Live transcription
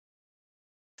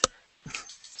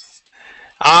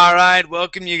All right,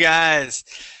 welcome you guys.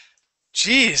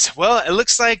 Jeez, well, it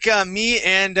looks like me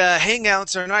and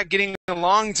Hangouts are not getting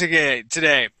along today.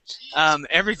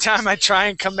 Every time I try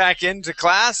and come back into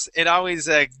class, it always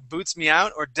boots me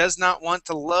out or does not want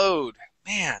to load.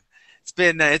 Man,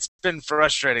 it's been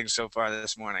frustrating so far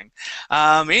this morning.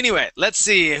 Anyway, let's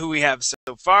see who we have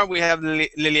so far. We have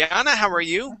Liliana. How are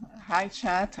you? Hi,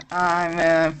 chat.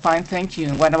 I'm fine, thank you.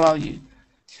 What about you?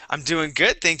 I'm doing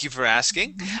good. Thank you for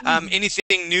asking.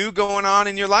 Anything new going on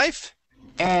in your life?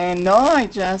 And no, I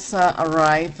just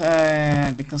arrived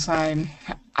because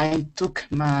I took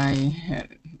my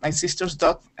sister's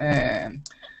dog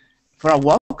for a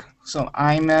walk. So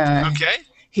I'm Okay.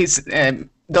 his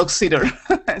dog sitter.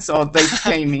 So they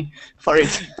pay me for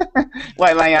it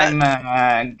while That,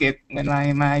 I get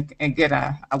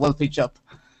a well-paid job.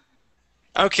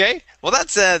 Okay. Well,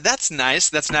 that's nice.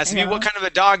 That's nice of you. What Yeah, kind of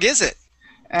a dog is it?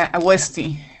 a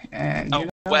Westie. And A you know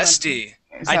what? Westie.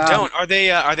 It's I a don't. Are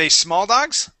they small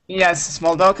dogs? Yes,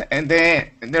 small dog. And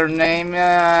their name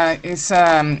is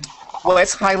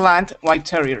West Highland White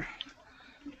Terrier.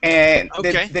 And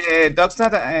Okay. the dogs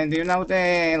that do you know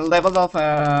the level of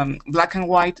black and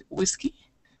white whiskey?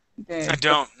 I The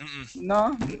don't. Mm-mm.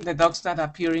 no, the dogs that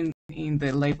appear in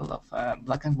the label of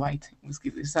black and white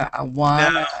whiskey is a No.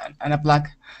 one and a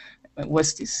black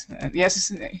Westies.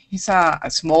 Yes, he's a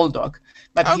small dog,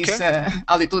 but he's Okay.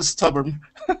 a little stubborn.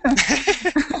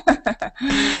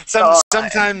 Some So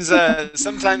sometimes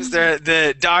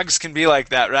the dogs can be like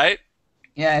that, right?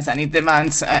 yes, and it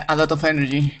demands a lot of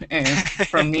energy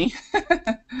from me.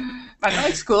 But no,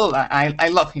 it's cool. I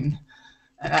love him.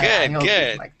 I Good, also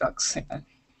good. like dogs.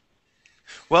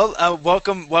 Well,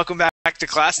 welcome back to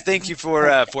class. Thank you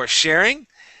for sharing.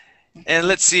 And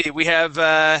let's see. We have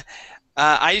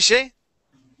Aisha.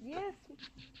 Yes,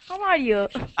 how are you?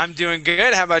 I'm doing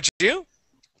good. How about you?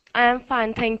 I am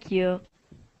fine, thank you.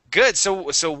 Good.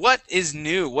 So what is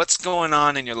new? What's going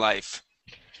on in your life?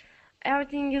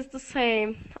 Everything is the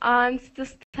same. I'm still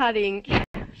studying.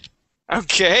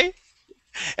 Okay.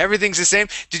 Everything's the same.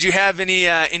 Did you have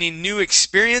any new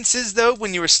experiences though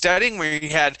when you were studying where you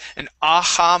had an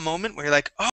aha moment where you're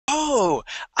like, "Oh,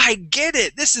 I get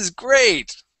it. This is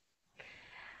great."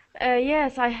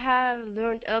 Yes, I have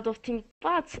learned a lot of things,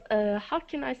 but how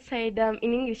can I say them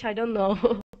in English? I don't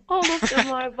know. All of them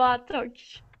are about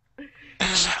Turkish.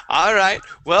 All right.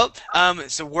 Well,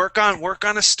 so work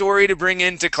on a story to bring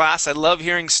into class. I love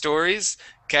hearing stories.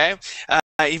 Okay.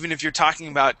 Even if you're talking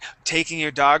about taking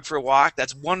your dog for a walk,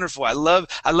 that's wonderful. I love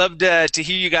to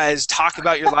hear you guys talk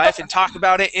about your life and talk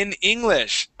about it in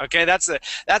English. Okay, that's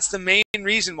the main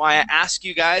reason why I ask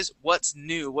you guys what's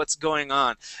new, what's going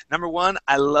on. Number one,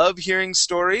 I love hearing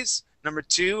stories. Number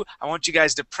two, I want you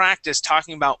guys to practice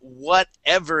talking about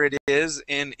whatever it is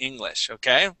in English.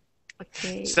 Okay.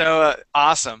 Okay, So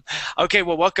awesome. Okay,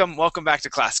 well, welcome back to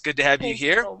class. Good to have you thank you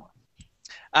here. so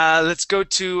much. Let's go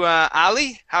to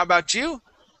Ali. How about you?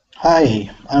 Hi,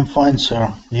 I'm fine,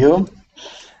 sir. You?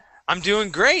 I'm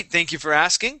doing great. Thank you for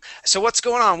asking. So what's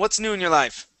going on? What's new in your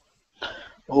life?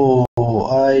 Oh,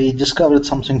 I discovered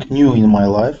something new in my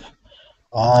life.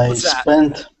 I What's that?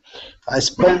 spent I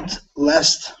spent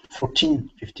last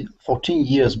 14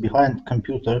 years behind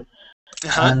computer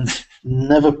Uh-huh. and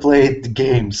never played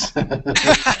games. And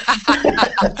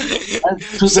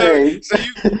so today, so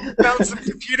you found some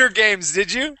computer games,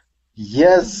 did you?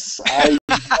 yes, I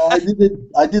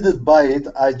didn't buy it.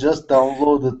 I just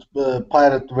downloaded the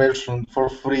pirate version for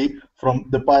free from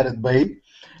the Pirate Bay.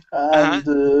 Uh-huh. And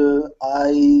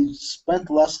I spent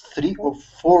last 3 or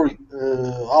 4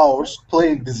 hours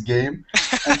playing this game,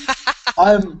 and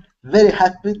I'm very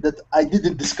happy that I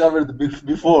didn't discover it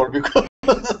before because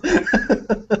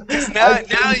Because I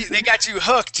now think they got you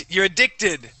hooked. You're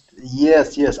addicted.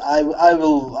 yes, I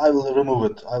will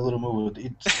remove it. I will remove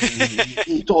it. It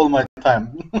eat all my time.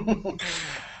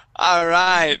 All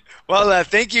right. Well,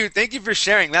 thank you for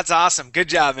sharing. That's awesome. Good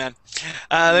job, man.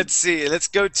 Let's see. Let's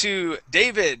go to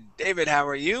David. David, how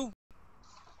are you?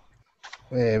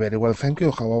 Very well, thank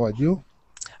you. How about you?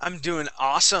 I'm doing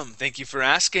awesome. Thank you for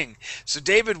asking. So,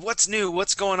 David, what's new?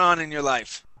 What's going on in your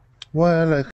life?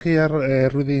 Well, here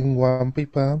reading one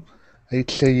paper,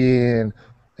 it's saying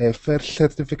first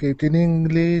certificate in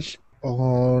English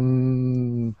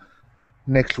on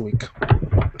next week.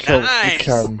 So it's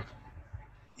Nice.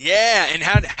 Yeah. And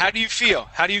how do you feel?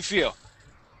 How do you feel?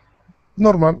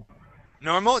 normal.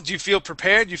 Normal? Do you feel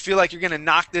prepared? Do you feel like you're gonna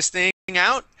knock this thing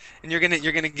out and you're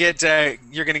gonna get a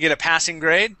passing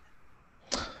grade?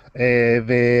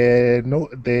 The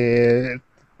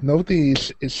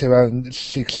notice is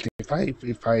 765,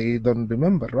 if I don't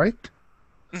remember right,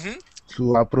 Mm-hmm.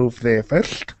 to approve the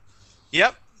first.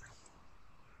 Yep.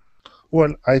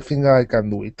 Well, I think I can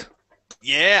do it.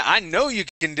 Yeah, I know you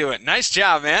can do it. Nice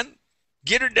job, man.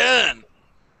 Get her done.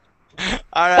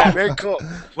 All right, very cool.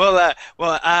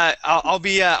 I'll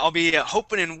be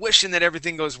hoping and wishing that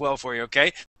everything goes well for you.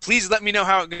 Okay. Please let me know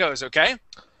how it goes. Okay.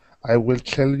 I will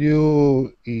tell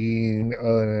you in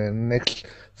next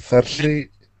Thursday,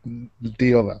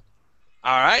 the other,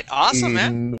 All right. Awesome,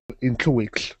 man. in 2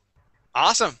 weeks.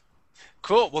 Awesome.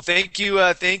 Cool. Well, thank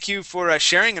you for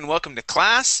sharing, and welcome to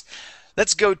class.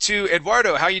 Let's go to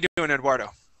Eduardo. How you doing, Eduardo?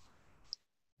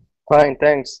 Fine,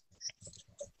 thanks.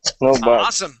 No bad.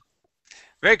 Awesome.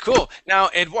 Very cool. Now,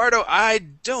 Eduardo, I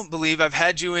don't believe I've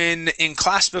had you in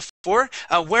class before.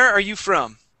 Where are you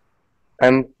from?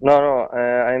 I'm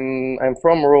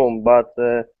from Rome, but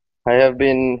I have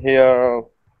been here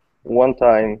one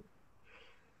time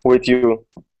with you.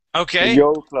 Okay.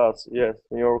 Your class, yes,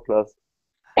 your class.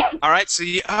 All right. So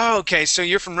okay. So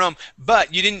you're from Rome,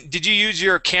 but you didn't. Did you use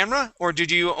your camera, or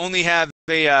did you only have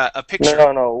a picture?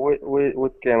 No,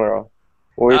 with camera.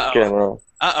 With camera.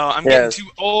 Uh-oh, I'm Yes. getting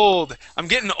too old. I'm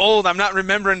getting old. I'm not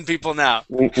remembering people now.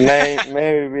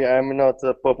 Maybe I'm not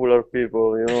a popular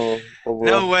people, you know.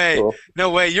 No way. So, No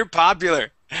way. You're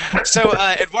popular. So,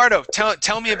 Eduardo,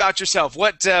 tell me about yourself.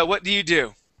 What do you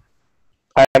do?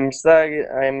 I'm studying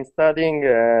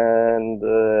and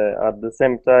at the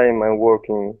same time I'm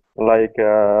working like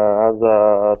as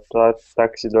a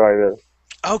taxi driver.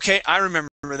 Okay, I remember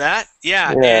that.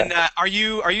 Yeah. Yeah. And are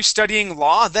you studying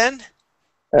law then?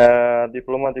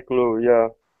 Diplomatic law, yeah.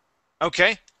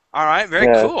 Okay. All right. Very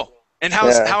Yeah. cool. And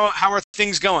Yeah. how are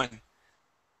things going?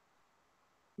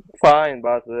 Fine,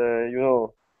 but you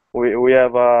know, we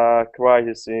have a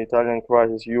crisis, Italian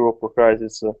crisis, Europe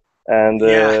crisis, and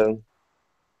Yeah.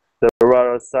 there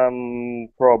are some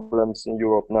problems in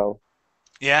Europe now.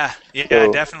 Yeah. Yeah.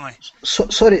 So- Definitely.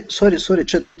 Sorry,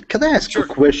 Chet. Can I ask Sure. a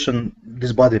question,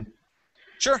 this body?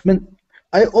 Sure. I mean,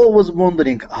 I always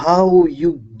wondering how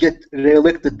you get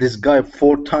reelected this guy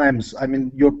 4 times. I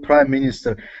mean, your prime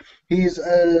minister. He's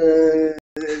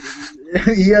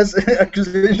he has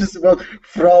accusations about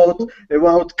fraud,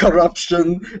 about corruption,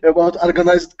 about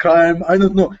organized crime. I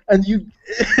don't know. And you,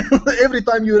 every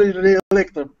time you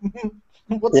re-elect him,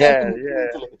 what's Yeah, happening? yeah.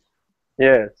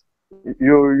 Yes,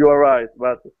 you are right,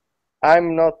 but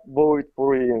I'm not vote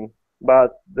for him.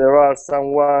 But there are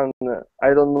someone, I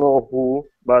don't know who,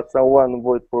 but someone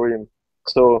vote for him.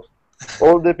 So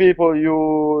all the people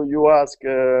you ask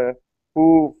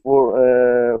who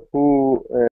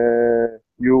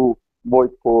you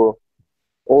vote for,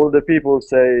 all the people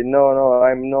say no,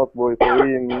 I'm not vote for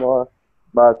him, no,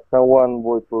 but someone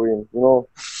vote for him, you know.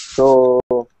 So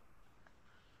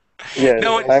yes,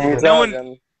 No one- I'm no one-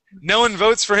 Italian. No one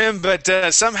votes for him, but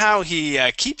somehow he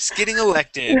keeps getting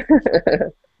elected.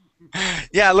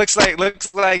 Yeah, looks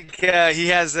like he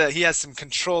has some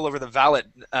control over the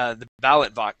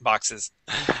ballot boxes.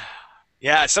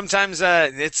 Yeah, sometimes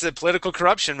it's a political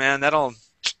corruption, man. That'll,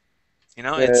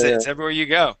 it's everywhere you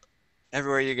go,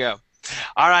 everywhere you go.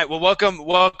 All right, well,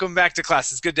 welcome back to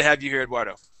class. It's good to have you here,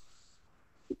 Eduardo.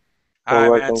 All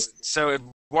You're right, man. welcome. So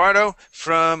Eduardo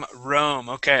from Rome.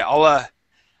 Okay,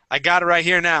 I got it right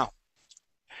here now.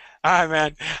 All right,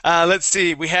 man. Let's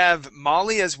see. We have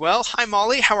Molly as well. Hi,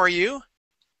 Molly. How are you?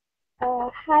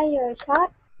 Hi, Chad.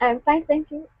 I'm fine,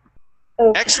 thank you.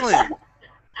 Oh. Excellent.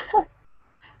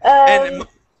 And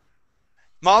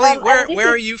Molly, where this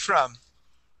are is- you from?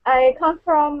 I come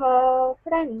from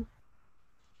France.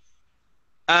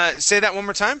 Say that one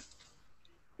more time.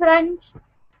 France.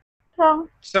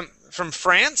 From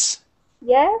France?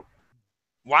 Yes.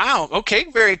 Wow. Okay.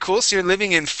 Very cool. So you're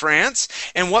living in France.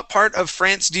 And what part of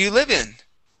France do you live in?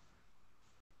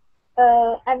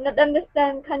 I'm not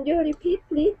understand. Can you repeat,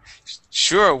 please?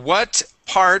 Sure. What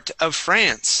part of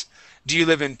France? Do you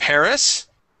live in Paris?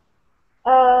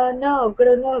 No,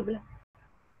 Grenoble.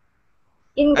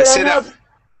 In Say that. Grenoble.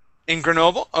 In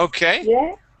Grenoble? Okay.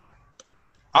 Yeah.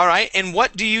 All right. And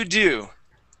what do you do?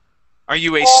 Are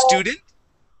you a student?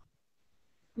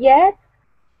 Yes.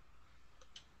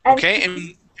 And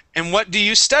Okay. And what do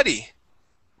you study?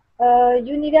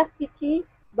 university,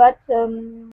 but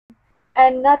I'm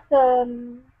not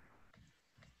born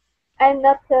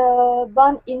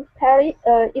in Paris,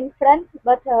 in France,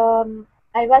 but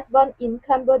I was born in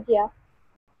Cambodia.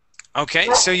 Okay.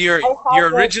 So you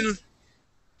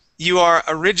are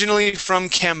originally from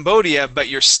Cambodia, but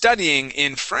you're studying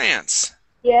in France.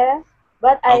 Yeah,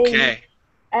 but Okay.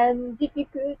 I'm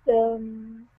difficult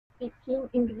speaking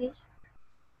English.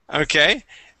 Okay.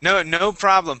 No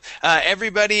problem.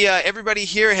 Everybody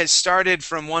here has started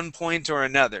from one point or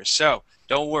another, so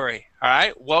don't worry. All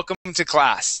right. Welcome to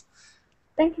class.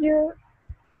 Thank you.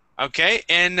 Okay,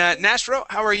 and Nasro,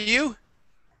 how are you?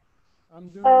 I'm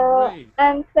doing great.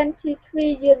 I'm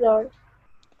 23 years old.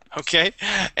 Okay,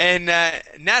 and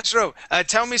Nasro,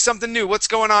 tell me something new. What's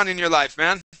going on in your life,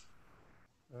 man?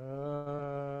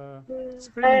 It's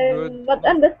pretty I good. not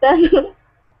understand.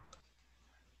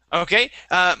 Okay,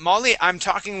 Molly, I'm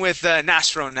talking with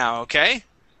Nasro now. Okay.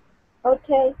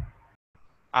 Okay.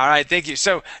 All right, thank you.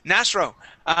 So Nasro,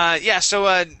 yeah.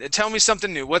 So tell me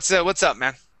something new. What's up,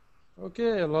 man?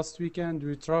 Okay, last weekend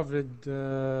we traveled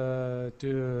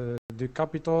to the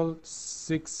capital,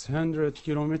 600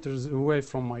 kilometers away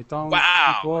from my town.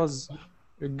 Wow. It was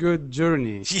a good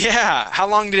journey. Yeah. How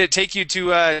long did it take you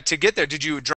to get there? Did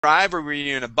you drive or were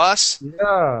you in a bus?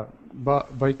 Yeah,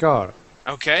 by car.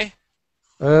 Okay.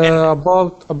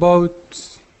 About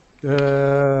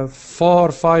 4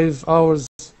 or 5 hours.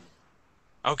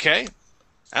 Okay.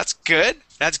 That's good.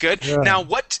 That's good. Yeah. Now,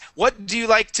 what do you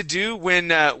like to do when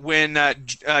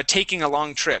taking a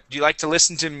long trip? Do you like to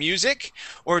listen to music,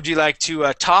 or do you like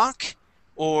to talk,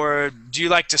 or do you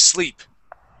like to sleep?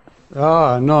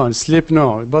 No, sleep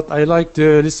no. But I like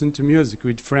to listen to music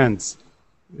with friends.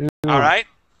 You know. All right.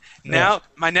 Now,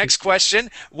 my next question: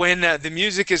 when the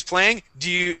music is playing,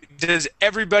 does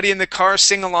everybody in the car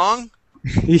sing along?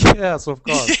 Yes, of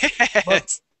course.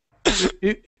 Yes.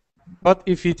 But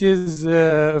if it is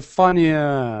a funny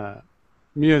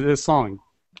music song.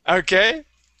 Okay.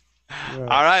 Yeah.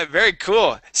 All right. Very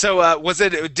cool. So,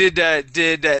 did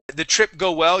the trip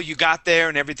go well? You got there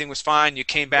and everything was fine. You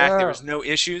came back. There was no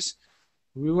issues.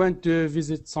 We went to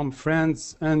visit some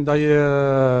friends, and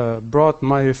I brought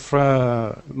my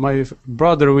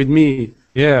brother with me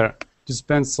here to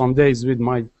spend some days with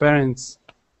my parents.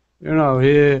 You know,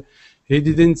 he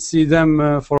didn't see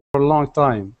them for a long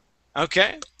time.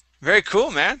 Okay. Very cool,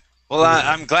 man. Well,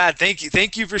 I'm glad.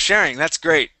 Thank you for sharing. That's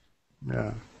great.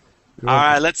 Yeah. All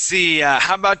right. Let's see.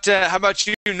 How about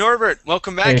you, Norbert?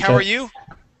 Welcome back. Hey, How are you?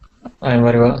 I'm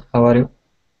very well. How are you?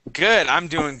 Good. I'm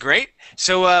doing great.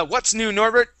 So, what's new,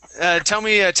 Norbert? Tell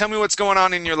me what's going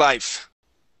on in your life.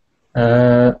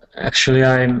 Actually,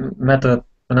 I met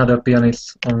another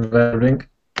pianist on Welding,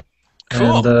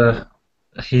 Cool. and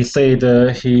he said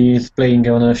he's playing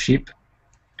on a ship.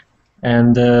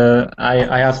 And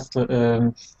I asked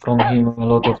from him a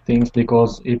lot of things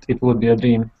because it would be a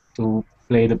dream to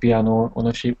play the piano on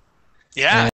a ship.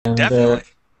 Yeah, And, definitely.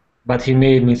 But he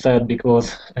made me sad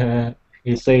because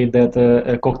he said that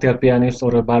a cocktail pianist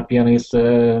or a bar pianist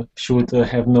should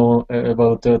have known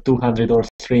about 200 or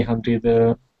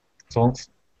 300 songs.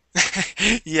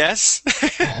 Yes.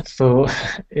 So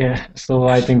yeah, so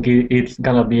I think it's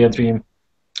gonna be a dream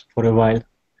for a while.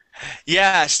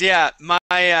 Yes, yeah.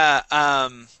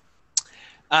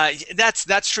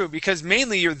 That's true because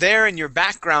mainly you're there in your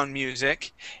background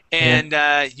music, and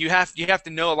you have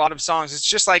to know a lot of songs. It's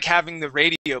just like having the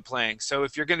radio playing. So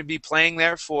if you're going to be playing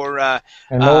there for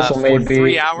And also for maybe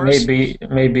 3 hours,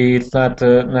 maybe it's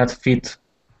not fit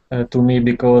to me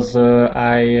because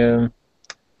I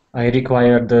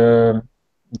require the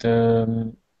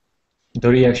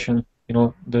reaction, you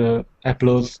know, the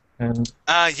applause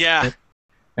yeah.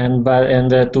 and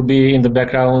to be in the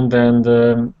background and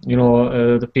you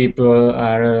know the people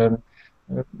are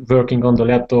working on the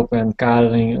laptop and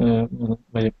calling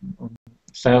by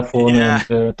cell phone Yeah.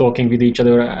 and talking with each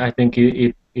other. I think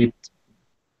it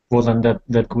wasn't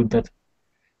that good that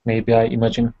maybe I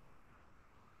imagine.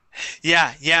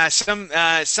 Yeah.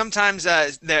 Sometimes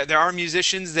there are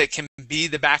musicians that can be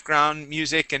the background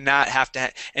music and not have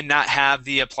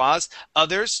the applause.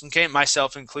 Others, okay,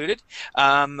 myself included,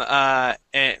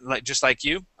 just like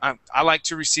you, I like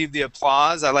to receive the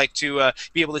applause. I like to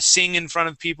be able to sing in front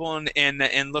of people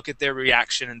and look at their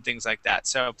reaction and things like that.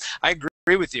 So I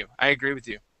agree with you.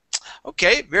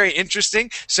 Okay, very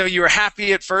interesting. So you were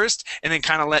happy at first and then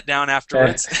kind of let down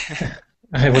afterwards.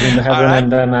 I was in the heaven right. and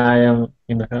then I am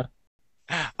in the hell.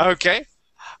 Okay.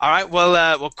 All right.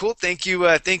 Well, cool. Thank you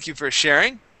for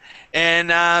sharing. And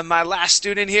my last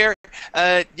student here,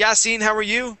 Yasin, how are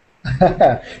you?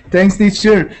 Thanks,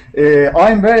 teacher.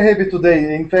 I'm very happy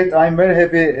today. In fact, I'm very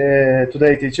happy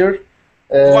today, teacher.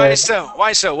 Why so?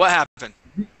 What happened?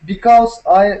 Because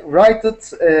I wrote a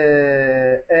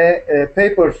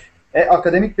paper, a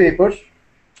academic paper,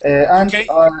 and Okay.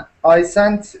 I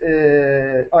sent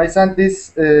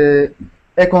this a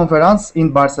conference in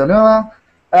Barcelona,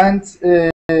 and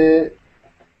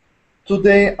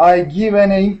today I give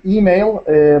an email.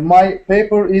 My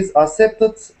paper is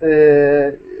accepted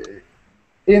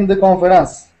in the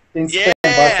conference in Spain,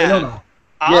 Barcelona.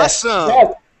 Awesome.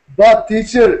 Yes. But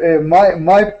teacher,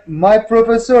 my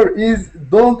professor is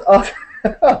don't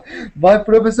my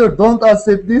professor don't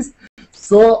accept this.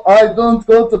 so I don't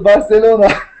go to Barcelona.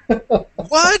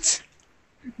 What?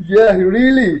 Yeah,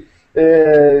 really.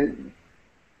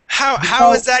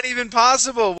 How is that even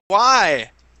possible?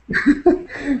 Why?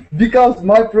 Because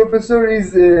my professor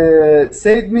is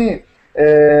said me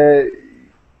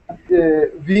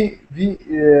we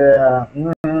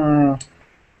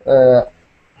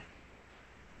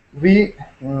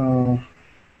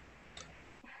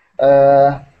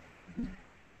uh,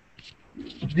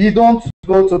 we don't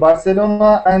go to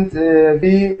Barcelona, and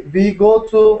we go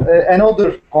to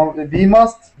another. We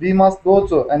must go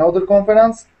to another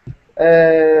conference.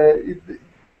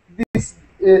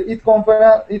 It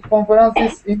conference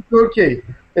is in Turkey.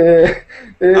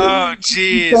 Oh,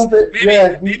 jeez.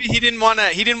 Maybe he didn't want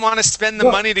to spend the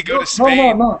money to go to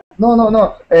Spain. No.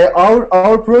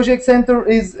 Our project center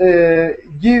is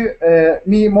give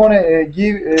me money.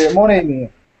 Give money me.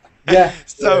 Yeah.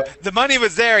 So the money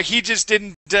was there. He just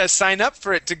didn't sign up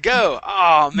for it to go.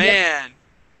 Oh man.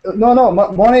 No.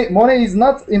 Money is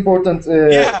not important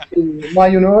in my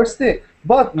university.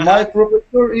 But my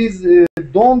professor is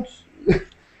don't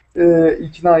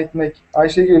ikna etmek.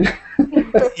 Ayşegül.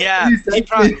 Yeah.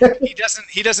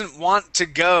 He doesn't want to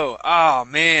go. Oh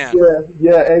man.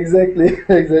 Yeah. Exactly.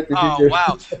 Oh teacher.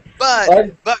 wow.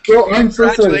 But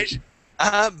congratulations.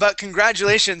 But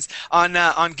congratulations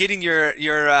on getting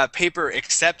your paper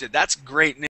accepted. That's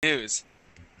great news.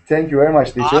 Thank you very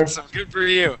much, teacher. Awesome, good for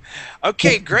you.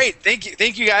 Okay, great.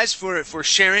 Thank you guys for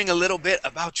sharing a little bit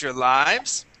about your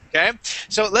lives. Okay,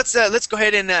 so let's go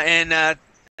ahead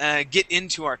and get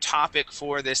into our topic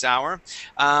for this hour,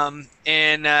 and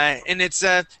it's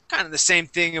kind of the same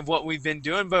thing of what we've been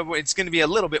doing, but it's going to be a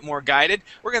little bit more guided.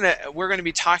 We're gonna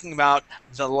be talking about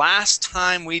the last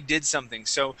time we did something.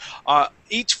 So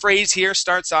each phrase here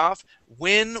starts off,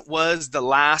 when was the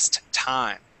last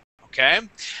time? Okay,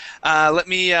 let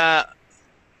me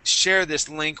share this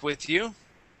link with you.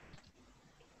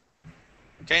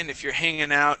 Okay, and if you're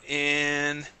hanging out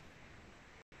in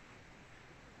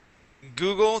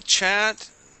Google Chat,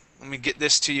 let me get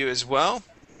this to you as well.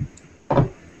 All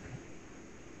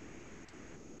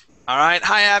right,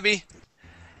 hi Abby.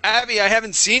 Abby, I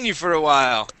haven't seen you for a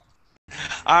while.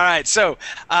 All right, so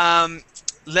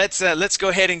let's go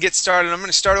ahead and get started. I'm going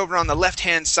to start over on the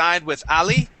left-hand side with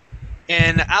Ali.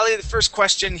 And Ali, the first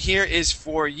question here is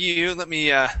for you. Let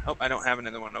me. Oh, I don't have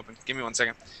another one open. Give me 1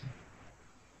 second.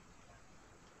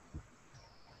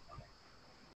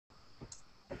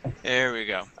 There we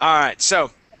go. All right,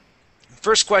 so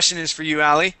first question is for you,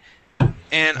 Ali.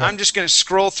 And I'm just going to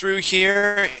scroll through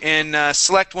here and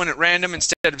select one at random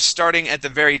instead of starting at the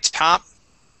very top.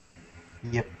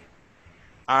 Yep.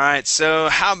 All right, so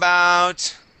how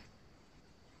about...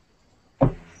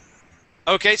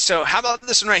 Okay, so how about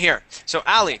this one right here? So,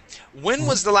 Ali, when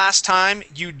was the last time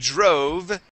you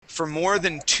drove for more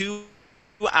than 2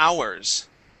 hours?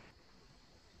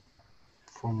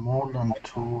 For more than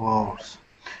 2 hours.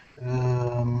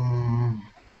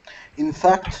 In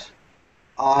fact,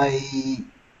 I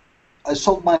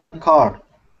sold my car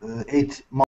 8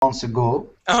 months ago.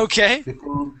 Okay.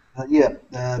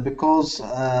 Because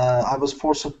I was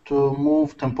forced to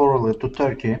move temporarily to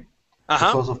Turkey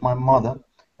because of my mother.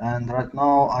 And right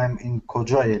now I'm in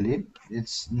Kocaeli.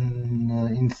 It's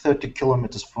in 30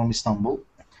 kilometers from Istanbul.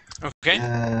 Okay.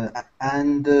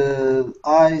 And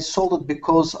I sold it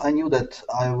because I knew that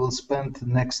I will spend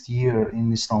next year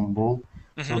in Istanbul.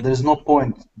 So there's no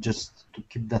point just to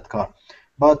keep that car.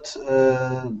 But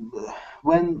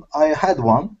when I had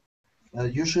one,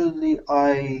 usually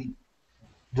I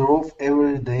drove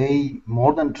every day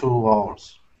more than 2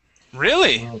 hours.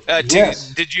 Really?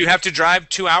 Yes. Did you have to drive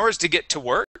 2 hours to get to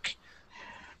work?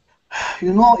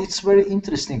 You know, it's very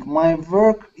interesting. My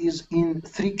work is in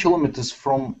 3 kilometers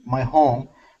from my home,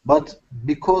 but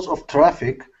because of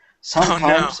traffic,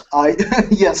 sometimes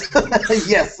yes.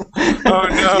 Oh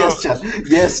no.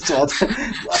 Yes, Chad.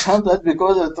 Sometimes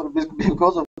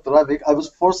because of traffic, I was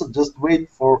forced to just wait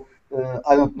for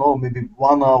I don't know, maybe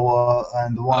 1 hour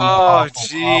and 1.5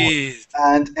 hours,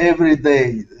 and every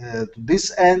day to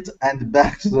this end and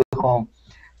back to the home.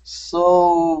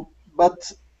 So,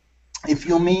 but if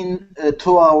you mean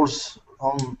 2 hours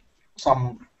on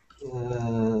some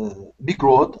big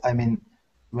road, I mean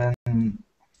when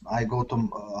I go to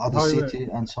other city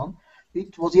and so on,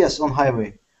 it was, yes, on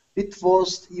highway. It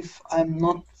was, if I'm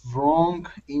not wrong,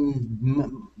 in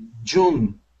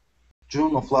June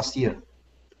of last year.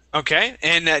 Okay,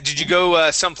 and did you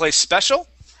go someplace special?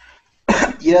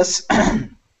 Yes,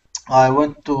 I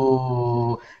went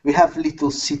to, we have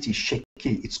little city,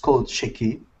 Sheki. It's called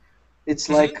Sheki. It's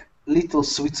like little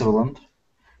Switzerland.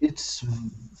 It's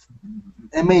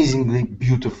amazingly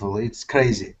beautiful. It's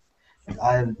crazy.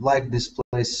 I like this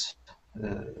place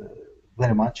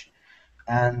very much.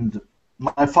 And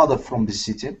my father from this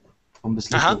city, from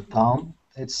this little town.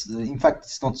 It's in fact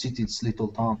it's not city, it's little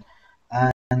town.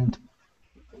 And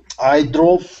I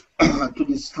drove to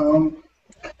this town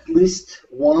at least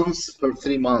once per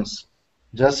 3 months,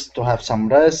 just to have some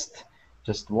rest,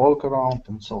 just walk around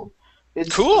and so.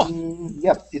 It's cool.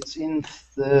 It's in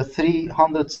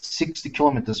 360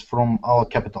 kilometers from our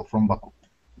capital, from Baku.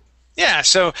 Yeah,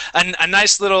 so a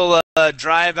nice little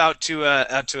drive out to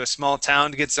a small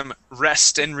town to get some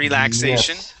rest and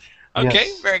relaxation. Yes. Okay,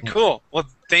 Yes. very cool. Well,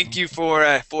 thank you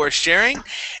for sharing.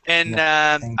 And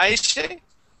Aisha,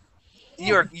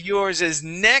 yours is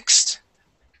next.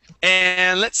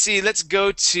 And let's see, let's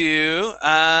go to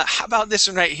how about this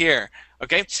one right here?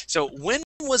 Okay, so when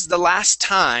was the last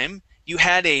time you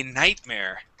had a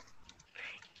nightmare?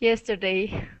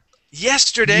 Yesterday.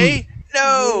 Yesterday?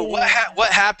 No. Yeah.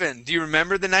 What happened? Do you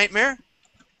remember the nightmare?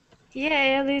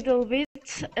 Yeah, a little bit.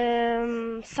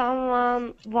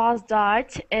 Someone was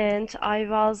died, and I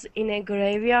was in a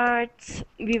graveyard.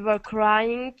 We were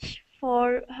crying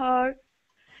for her,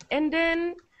 and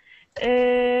then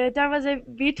there was a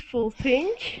beautiful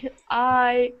thing.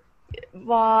 I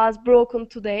was broken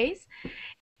 2 days,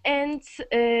 and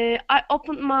I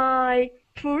opened my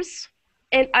purse,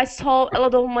 and I saw a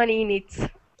lot of money in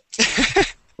it.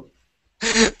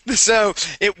 So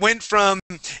it went from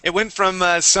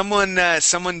someone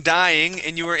dying,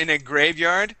 and you were in a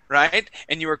graveyard, right?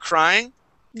 And you were crying,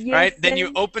 Yes, right? Then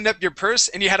you opened up your purse,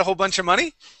 and you had a whole bunch of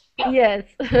money. yes.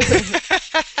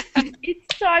 It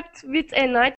started with a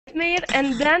nightmare,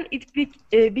 and then it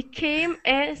became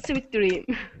a sweet dream.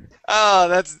 Oh,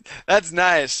 that's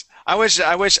nice. I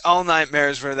wish all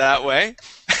nightmares were that way.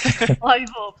 I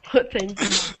hope. Thank you.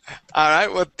 All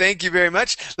right. Well, thank you very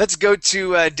much. Let's go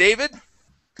to David.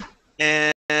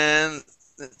 And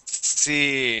let's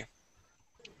see.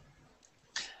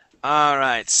 All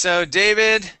right. So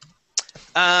David,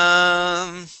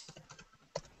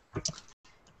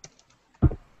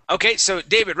 okay. So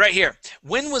David, right here.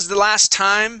 When was the last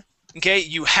time, okay,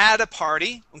 you had a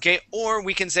party, okay, or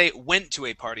we can say went to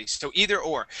a party. So either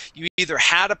or. You either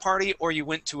had a party or you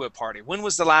went to a party. When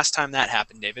was the last time that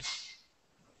happened, David?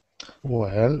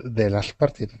 Well, the last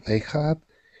party that I had,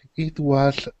 it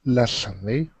was last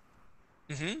Sunday.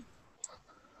 Mm-hmm.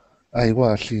 I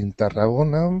was in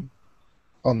Tarragona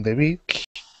on the beach.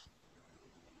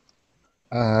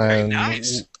 Very And,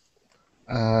 nice.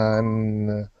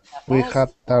 And we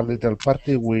had a little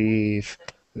party with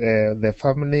the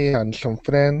family and some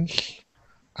friends.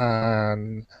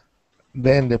 And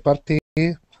then the party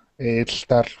it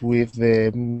starts with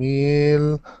the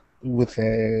meal, with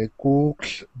the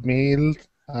cooks, meal,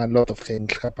 a lot of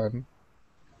things happen.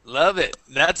 Love it.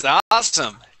 That's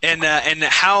awesome. And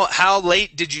how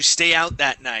late did you stay out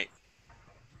that night?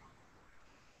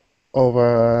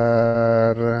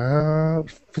 Over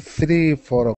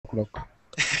 3-4 o'clock.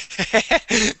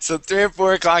 So 3 or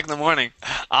 4 o'clock in the morning.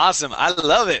 Awesome. I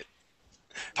love it.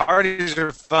 Parties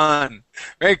are fun.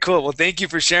 Very cool. Well, thank you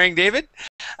for sharing, David.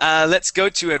 Let's go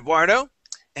to Eduardo.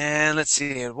 And let's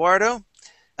see, Eduardo.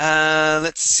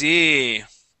 Let's see.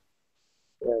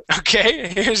 Okay,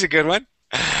 here's a good one.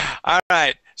 All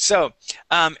right. So,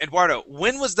 Eduardo,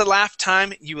 when was the last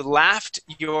time you laughed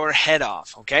your head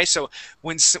off? Okay, so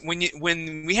when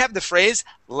we have the phrase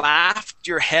 "laughed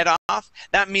your head off,"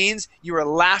 that means you were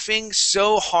laughing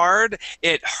so hard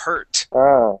it hurt.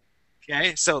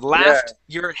 Okay, so laughed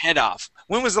your head off.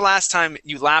 When was the last time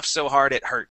you laughed so hard it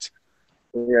hurt?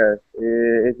 Yes,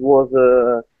 it was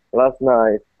last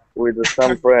night with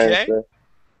some friends.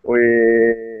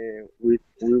 We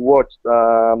watched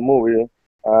a movie,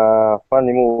 a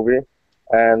funny movie,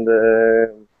 and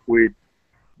we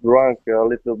drank a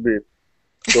little bit.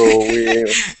 So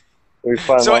we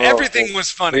fun. So a lot. Everything was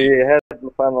funny. We had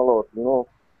fun a lot, you know.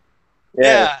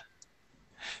 Yeah.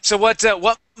 So what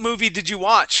movie did you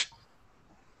watch?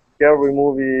 Scary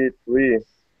Movie 3,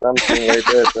 something like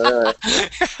that.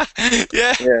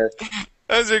 Yeah. Yes.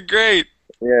 Those are great.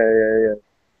 Yeah.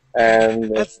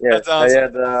 And that's awesome. I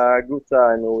had a good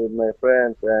time with my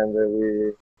friends, and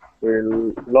we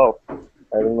laughed. I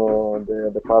don't know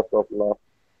the part of laugh.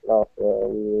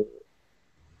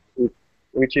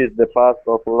 Which is the part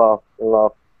of laugh?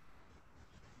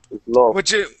 It's love.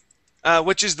 Which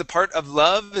is the part of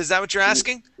love? Is that what you're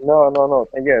asking? No.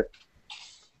 I guess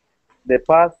the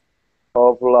part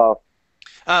of love.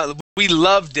 We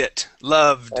loved it.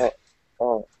 Loved.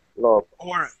 Love.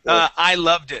 Or I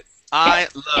loved it. I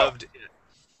loved it.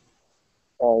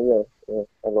 Oh yes,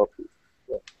 I love it.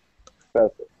 Yeah.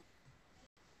 Perfect.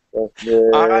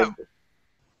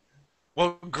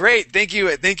 Well, great. Thank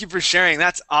you. Thank you for sharing.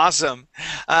 That's awesome.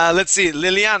 Let's see,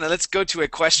 Liliana. Let's go to a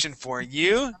question for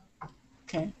you.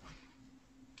 Okay.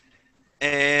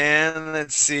 And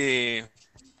let's see.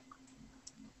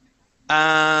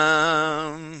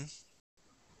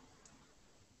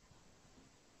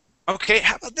 Okay,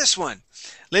 how about this one?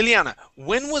 Liliana,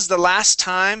 when was the last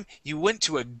time you went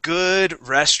to a good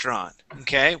restaurant?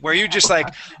 Okay, where you're just like,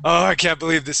 oh, I can't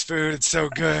believe this food, it's so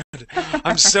good.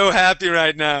 I'm so happy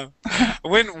right now.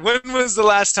 When was the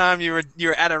last time you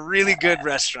were at a really good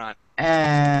restaurant?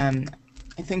 I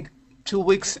think 2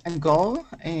 weeks ago,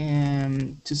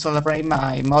 to celebrate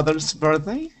my mother's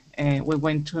birthday, we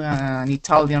went to an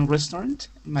Italian restaurant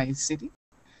in my city,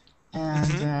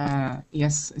 and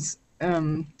yes, it's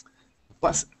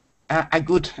was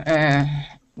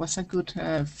a good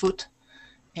food.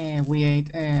 We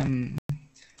ate how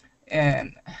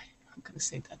can I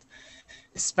say that?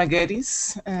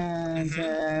 Spaghettis,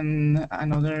 and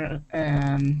another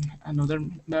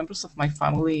members of my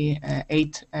family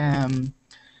ate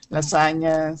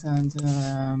lasagnas, and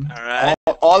All right.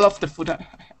 all of the food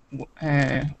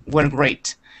were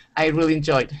great. I really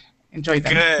enjoyed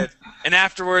them. Good. And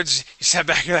afterwards, you sat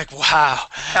back, you're like, wow,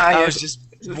 that Yes, was just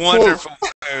wonderful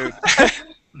food.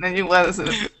 then it was,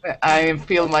 I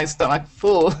feel my stomach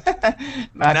full, but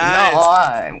Nice.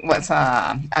 no, it was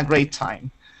a great time.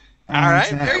 All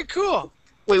right, And very cool.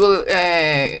 we will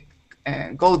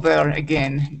go there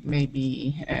again,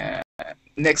 maybe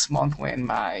next month when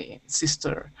my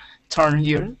sister turned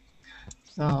here.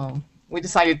 So we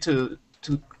decided to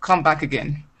come back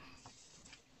again.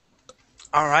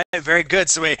 All right, very good.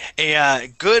 So a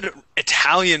good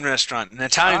Italian restaurant. And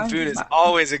Italian food is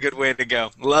always a good way to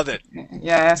go. Love it.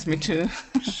 Yes, me too.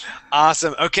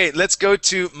 Awesome. Okay, let's go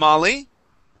to Molly.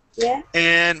 Yeah.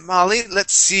 And Molly,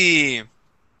 let's see.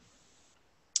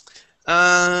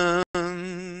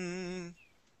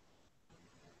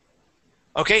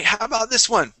 Okay, how about this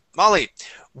one? Molly,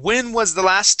 when was the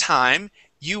last time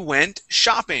you went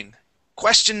shopping?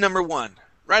 Question number 1,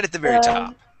 right at the very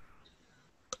top.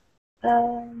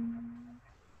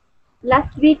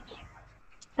 Last week.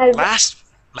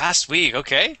 Last week,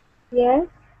 okay. Yes.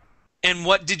 And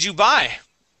what did you buy?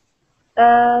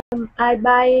 I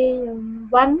buy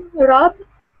one robe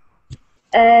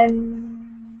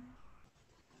and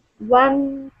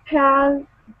one pair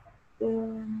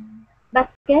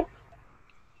basket.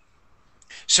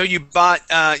 So you bought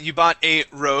a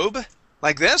robe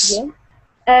like this? Yes.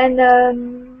 And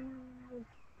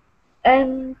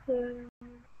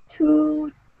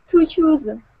two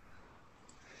shoes.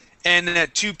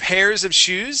 And 2 pairs of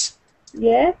shoes?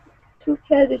 Yes, 2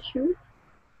 pairs of shoes.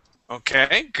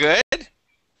 Okay, good.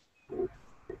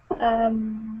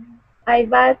 I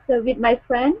was with my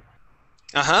friend,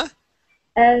 Uh-huh.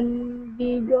 and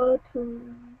we go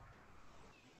to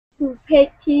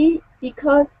pay tea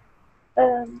because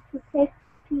to pay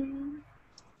tea.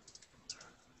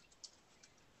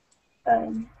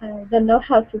 I don't know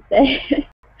how to say.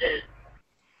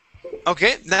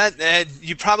 Okay, that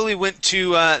you probably went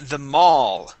to the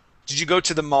mall. Did you go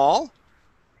to the mall?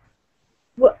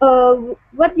 What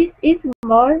is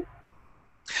mall?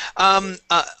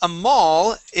 A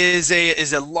mall is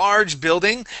a large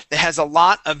building that has a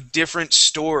lot of different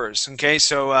stores. Okay,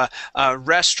 so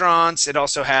restaurants. It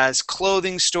also has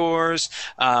clothing stores,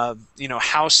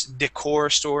 house decor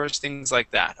stores, things like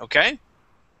that. Okay.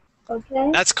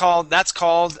 Okay. That's called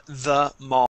the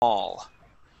mall.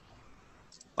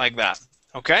 Like that.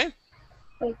 Okay.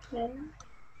 Okay.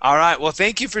 All right. Well,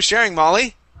 thank you for sharing,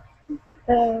 Molly.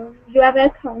 You are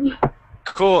welcome.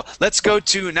 Cool. Let's go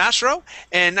to Nashro.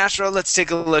 And Nashro, let's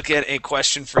take a look at a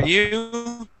question for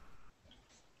you.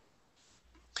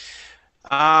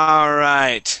 All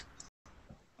right.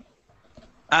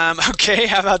 Okay,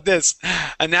 how about this?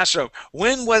 Nashro,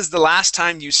 when was the last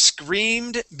time you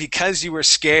screamed because you were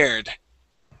scared?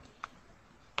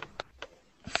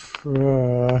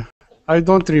 I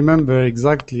don't remember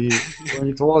exactly when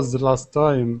it was the last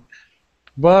time,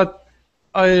 but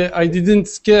I didn't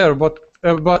scare, but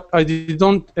I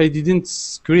didn't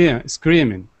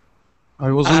screaming.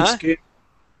 I wasn't scared,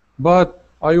 but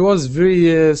I was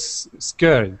very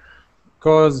scared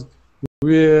because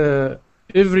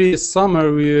every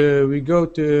summer we go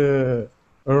to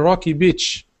a rocky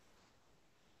beach.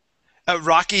 A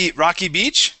rocky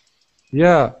beach?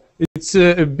 Yeah, it's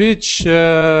a beach.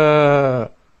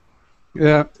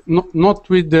 Not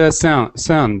with the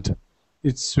sand.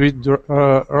 It's with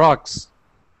rocks.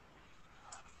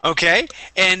 Okay,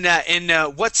 and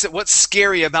what's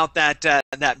scary about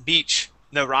that beach,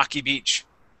 the rocky beach?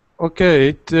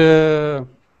 Okay,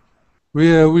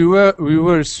 we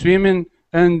were swimming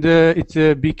and the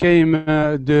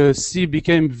sea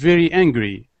became very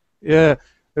angry,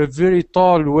 very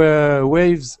tall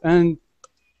waves, and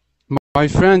my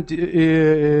friend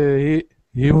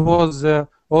he was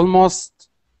almost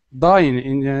dying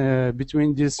in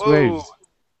between these waves.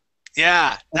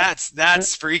 Yeah,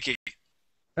 that's freaky.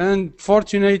 And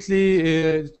fortunately,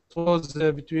 it was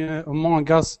between among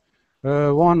us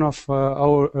one of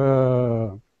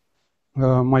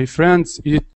my friends.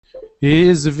 He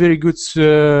is a very good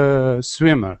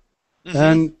swimmer,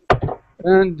 and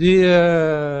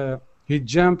he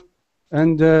jumped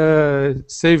and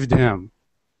saved him.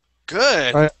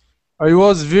 Good. I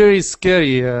was very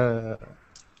scary.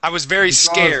 I was very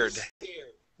scared.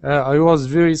 I was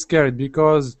very scared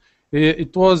because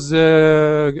it was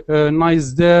a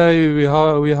nice day. We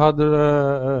had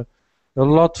a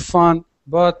lot of fun,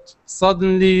 but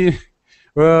suddenly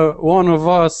one of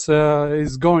us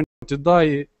is going to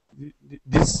die.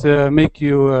 This makes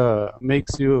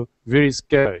you very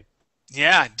scary.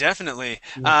 Yeah, definitely.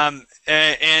 With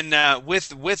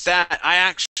that, I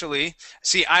actually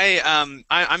see.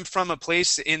 I'm from a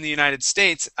place in the United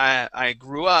States. I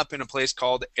grew up in a place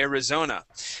called Arizona.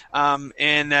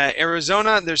 In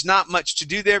Arizona, there's not much to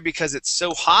do there because it's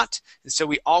so hot, and so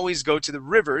we always go to the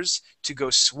rivers to go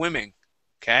swimming.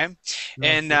 Okay,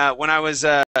 and when I was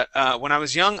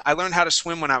young, I learned how to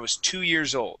swim when I was 2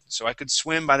 years old. So I could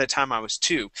swim by the time I was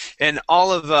 2. And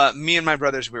all of me and my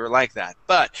brothers, we were like that.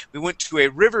 But we went to a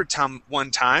river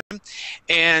one time,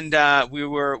 and we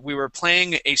were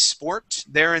playing a sport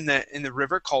there in the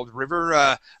river called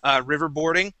river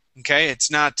boarding. Okay,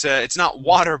 it's not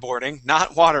waterboarding,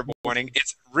 not waterboarding.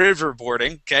 It's river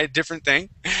boarding. Okay, different thing,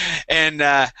 and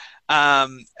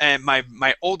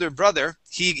my older brother,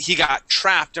 he got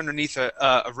trapped underneath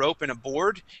a rope and a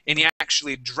board, and he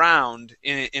actually drowned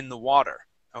in the water.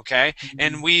 Okay,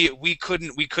 and we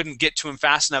couldn't get to him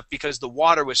fast enough because the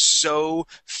water was so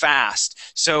fast.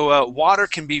 So water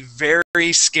can be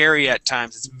very scary at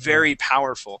times. It's very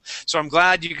powerful. So I'm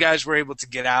glad you guys were able to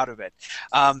get out of it.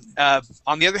 On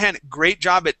the other hand, great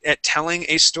job at telling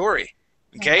a story.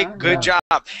 Okay, good job.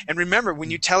 And remember,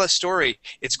 when you tell a story,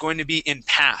 it's going to be in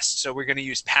past. So we're going to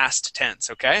use past tense,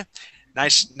 okay?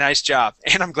 Nice job.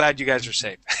 And I'm glad you guys are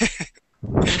safe.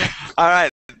 All right,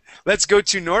 let's go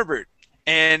to Norbert.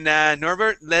 And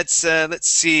Norbert, let's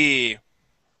see.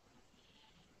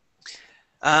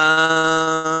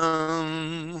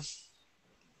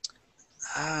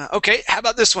 Okay, how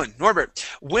about this one? Norbert,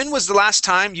 when was the last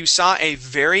time you saw a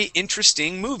very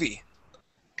interesting movie?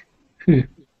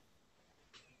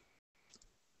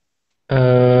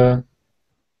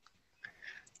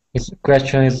 His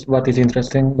question is what is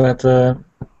interesting, but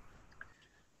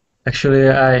actually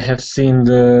I have seen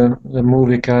the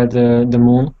movie called The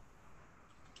Moon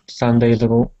some days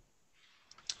ago.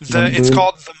 It's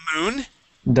called The Moon?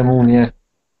 The Moon, yeah.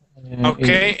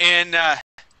 Okay,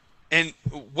 and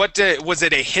what was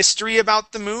it? A history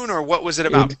about the moon, or what was it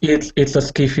about? It's a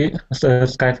sci-fi.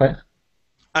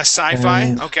 A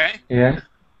sci-fi? Okay. Yeah.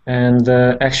 And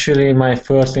actually, my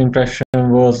first impression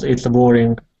was it's a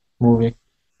boring movie.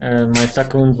 My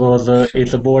second was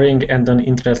it's a boring and an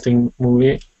interesting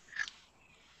movie.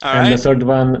 And the third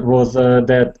one was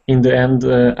that in the end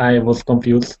I was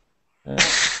confused.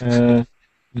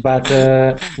 But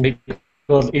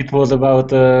because it was about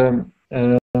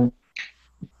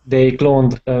they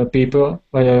cloned people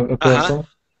by a person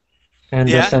and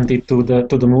they sent it to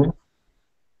the moon.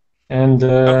 And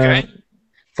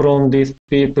from these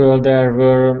people there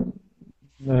were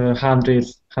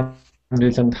hundreds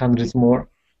and hundreds more,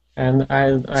 and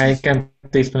I can't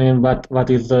explain what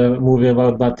is the movie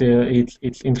about, but it's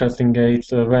interesting.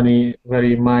 It's a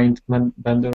very mind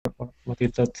bender. What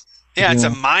is that? Yeah, it's a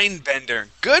mind bender.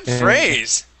 Good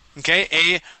phrase. Okay,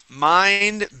 a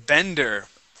mind bender.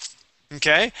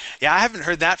 Okay, yeah, I haven't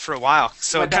heard that for a while.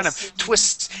 So it kind of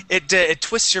twists it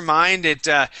twists your mind. It's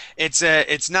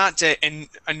not a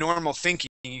normal thinking.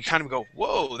 You kind of go,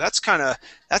 whoa, that's kind of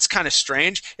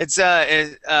strange. It's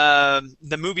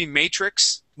the movie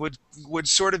Matrix would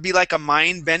sort of be like a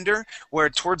mind bender, where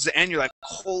towards the end you're like,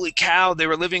 holy cow, they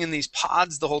were living in these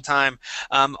pods the whole time.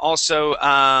 Also,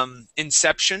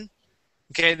 Inception.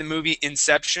 Okay, the movie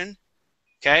Inception.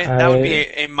 Okay, that would be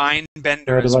a mind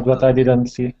bender. Heard about what I didn't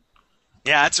see.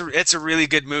 Yeah, it's a really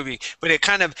good movie, but it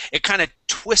kind of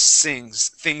twists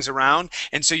things around,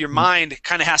 and so your mind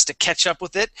kind of has to catch up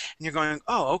with it, and you're going,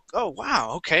 oh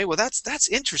wow, okay, well that's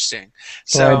interesting.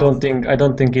 So I don't think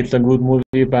it's a good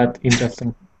movie, but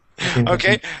interesting.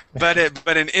 Okay, but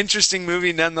an interesting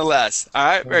movie nonetheless. All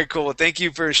right, very cool. Well, thank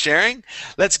you for sharing.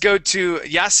 Let's go to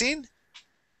Yasin,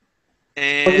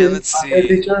 and let's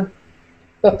see.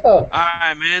 All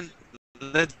right, man.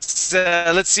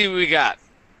 Let's see what we got.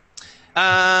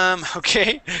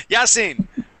 Okay, Yasin,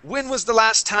 when was the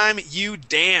last time you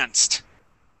danced?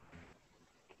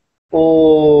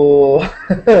 Oh,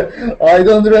 I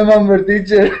don't remember,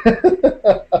 teacher.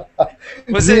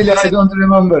 Really, I don't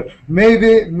remember.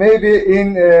 Maybe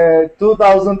in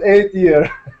 2008 year.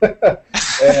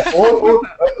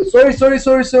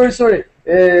 Sorry.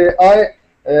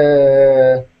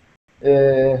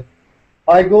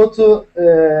 I go to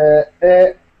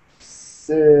a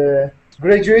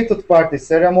graduated party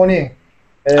ceremony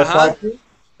party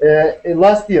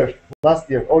last year.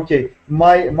 Okay,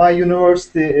 my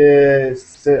university.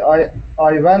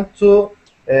 I went to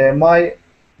my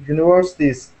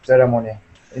university's ceremony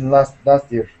in last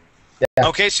year. Yeah.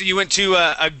 Okay, so you went to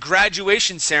a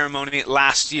graduation ceremony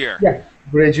last year. Yeah,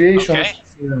 graduation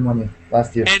ceremony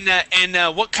last year. And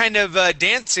what kind of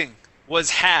dancing was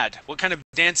had? What kind of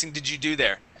dancing did you do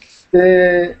there?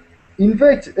 In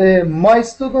fact, my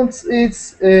students,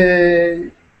 it's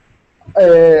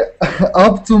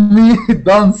up to me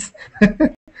dance.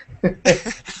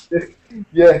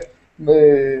 Yeah.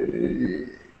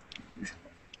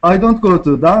 I don't go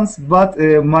to dance, but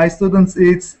my students,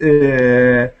 it's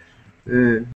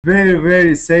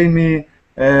very say me,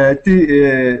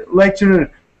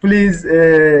 lecturer, please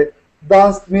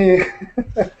dance me,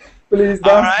 please dance.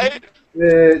 All right.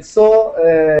 So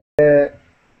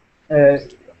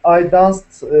I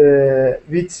danced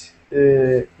with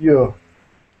you.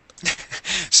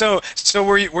 So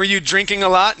were you drinking a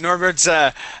lot? Norbert's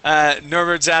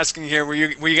asking here. Were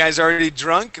you guys already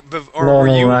drunk, or No, were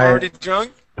you I- already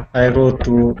drunk? I wrote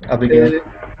to Abigail.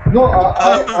 No,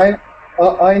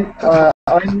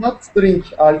 I'm not drink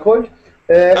alcohol.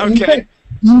 Okay.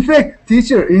 In fact,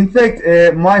 teacher,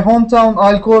 my hometown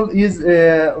alcohol is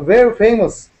very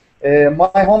famous.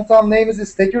 My hometown name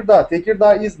is Tekirdağ.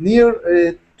 Tekirdağ is near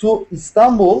to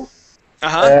Istanbul,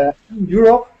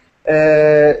 Europe.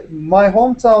 My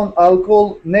hometown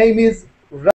alcohol name is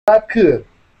rakı.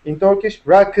 In Turkish,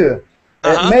 rakı.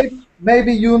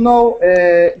 Maybe you know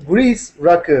Greece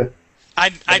rakı. I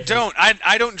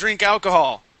don't drink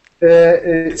alcohol,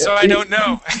 so I don't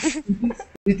know.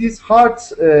 It is hard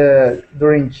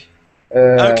drink.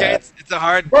 Okay, it's a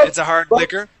hard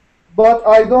liquor. But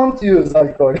I don't use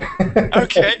alcohol.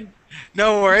 Okay,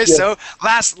 no worries. Yeah. So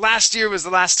last year was the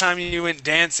last time you went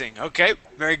dancing. Okay,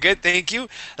 very good. Thank you.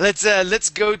 Let's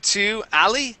go to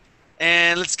Ali,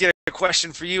 and let's get a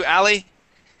question for you, Ali.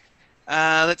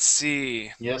 Let's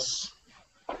see. Yes.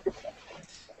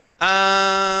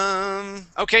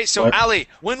 Okay, so What? Ali,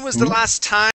 when was the last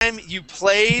time you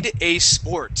played a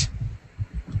sport?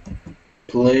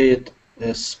 Played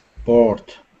a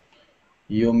sport.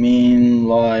 You mean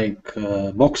like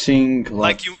boxing?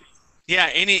 Yeah,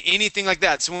 anything like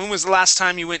that. So when was the last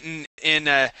time you went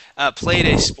and played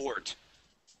a sport?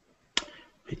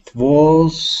 It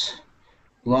was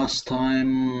last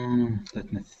time.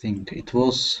 Let me think. It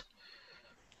was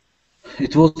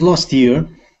last year.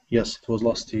 Yes, it was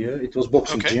last year. It was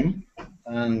boxing gym,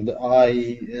 and I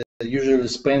usually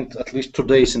spend at least 2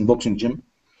 days in boxing gym.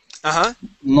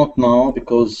 Not now,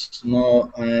 because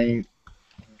now I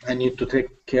need to take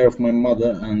care of my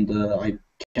mother, and I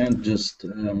can't just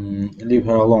leave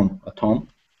her alone at home.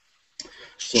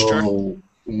 So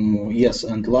yes,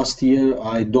 and last year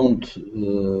I don't.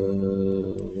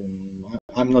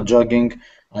 I'm not jogging.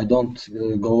 I don't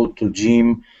go to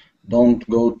gym. Don't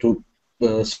go to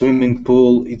swimming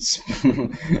pool. It's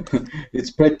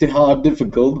it's pretty hard,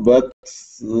 difficult, but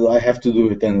I have to do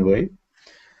it anyway.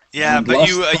 Yeah, And but last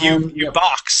you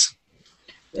box.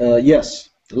 Yes,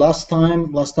 last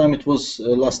time it was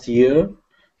last year,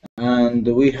 and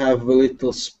we have a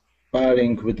little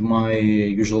sparring with my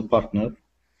usual partner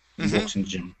in boxing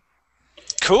gym.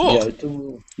 Cool.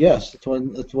 Yeah,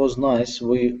 it was nice.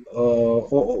 We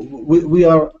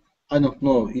are, I don't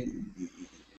know.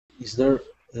 Is there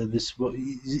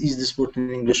is this word in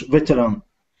English? Veteran.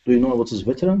 Do you know what is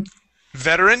veteran?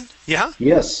 Veteran? Yeah.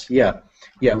 Yes. Yeah.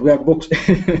 We are boxing.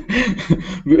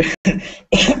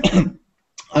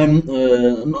 I'm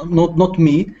not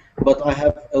me, but I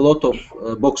have a lot of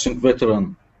boxing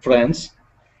veteran friends,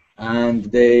 and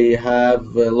they have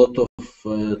a lot of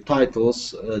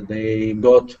titles. They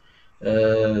got.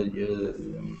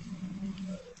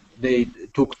 They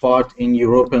took part in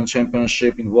European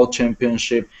Championship, in World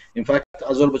Championship. In fact,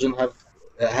 Azerbaijan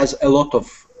has a lot of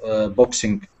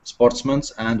boxing sportsmen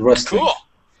and wrestling. Cool.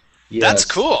 Yes. That's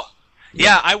cool.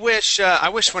 Yeah, I wish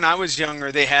when I was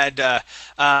younger they had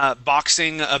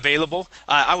boxing available.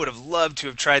 I would have loved to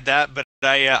have tried that, but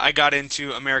I got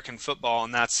into American football,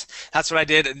 and that's what I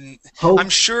did. And How- I'm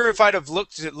sure if I'd have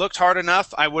looked hard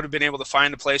enough, I would have been able to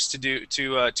find a place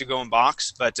to go and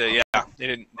box. But yeah, they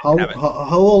didn't How, have it.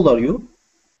 how old are you?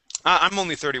 I'm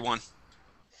only 31.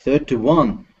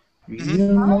 31. Mm-hmm. You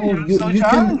know, you, so you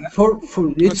young. can for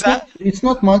it's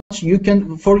not much. You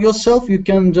can for yourself. You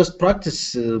can just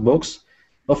practice box.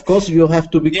 Of course, you have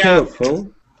to be Yeah.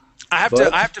 careful. I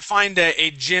But- have to find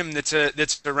a gym that's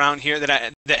around here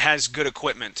that has good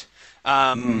equipment.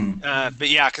 But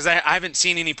yeah, because I haven't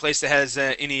seen any place that has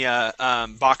any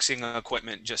boxing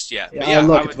equipment just yet. But Yeah, I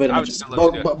like it would, very I would much. still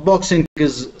love to do it. Boxing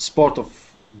is sport of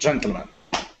gentlemen.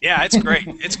 Yeah, it's great.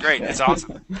 It's great. It's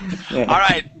awesome. Yeah. All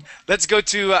right, let's go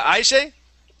to Aisha,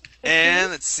 and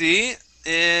let's see,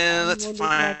 and let's What is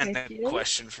my find a question?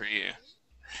 question for you.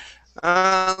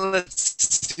 Let's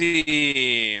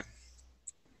see.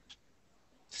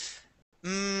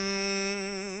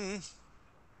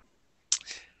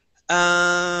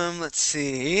 Let's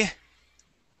see.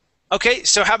 Okay,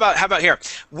 so how about here?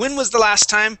 When was the last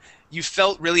time you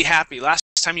felt really happy? Last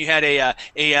time you had a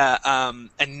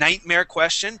nightmare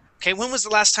question. Okay, when was the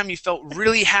last time you felt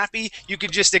really happy? You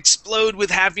could just explode with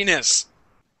happiness.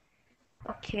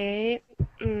 Okay.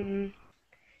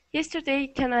 Yesterday,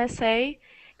 can I say?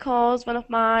 Because one of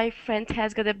my friends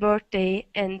has got a birthday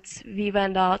and we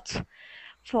went out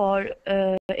for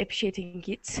appreciating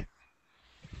it.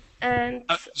 And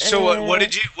So what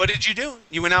did you do?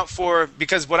 You went out for,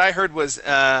 because what I heard was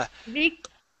we,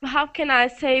 how can I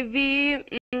say, we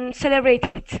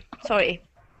celebrated. Sorry.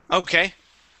 okay.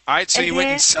 All right, so And you went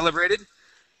then- and celebrated.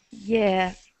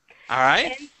 Yeah. All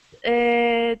right.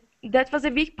 That was a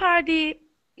big party.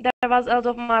 There was a lot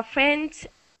of my friends.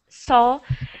 So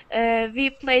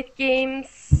we played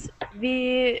games,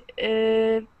 we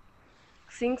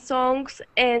sing songs,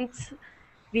 and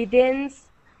we dance.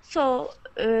 So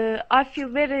I feel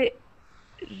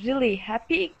really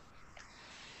happy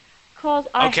because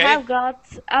I Okay. have got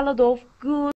a lot of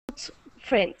good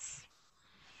friends.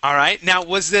 All right. Now,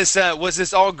 was this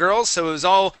all girls? So it was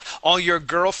all your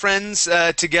girlfriends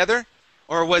together,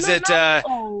 or was No, it? not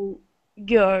all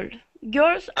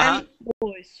girls and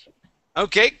boys.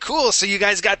 Okay, cool. So you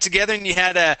guys got together and you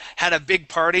had a big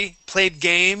party, played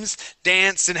games,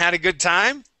 danced, and had a good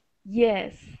time.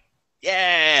 Yes.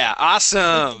 Yeah,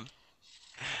 awesome.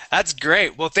 That's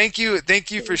great. Well, thank you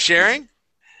for sharing.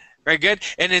 Very good.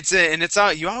 And it's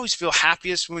all, you always feel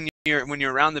happiest when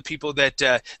you're around the people that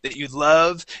you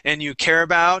love and you care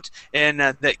about, and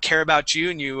that care about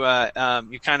you, and you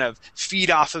kind of feed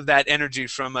off of that energy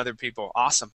from other people.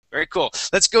 Awesome. Very cool.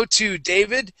 Let's go to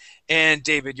David. And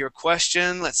David, your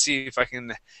question. Let's see if I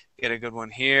can get a good one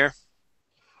here.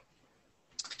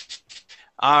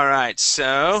 All right.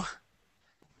 So,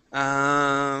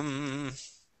 let's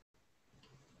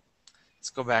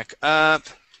go back up.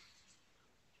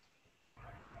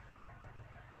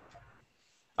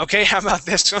 Okay, how about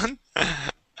this one?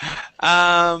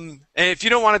 And if you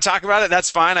don't want to talk about it, that's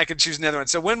fine. I could choose another one.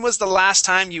 So when was the last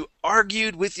time you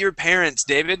argued with your parents,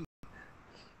 David?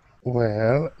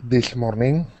 Well, this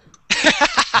morning.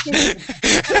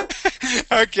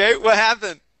 Okay, what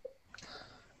happened?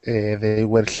 They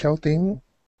were shouting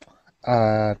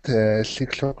at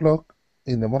 6 o'clock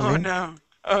in the Oh morning. no.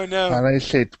 Oh no. And I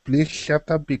said, please shut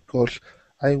up because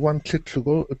I wanted to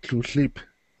go to sleep.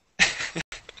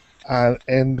 And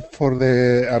end for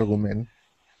the argument.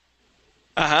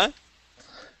 Uh-huh.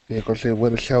 Because they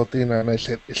were shouting and I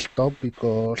said, stop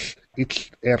because it's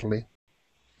early.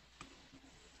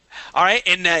 All right,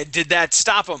 and did that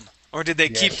stop them? Or did they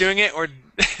keep Yes. doing it? Or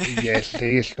Yes,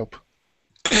 they stop.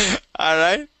 All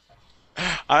right.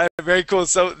 All right, very cool.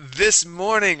 So this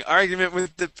morning, argument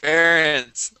with the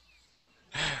parents.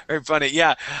 Very funny.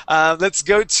 Yeah. Let's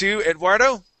go to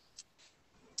Eduardo.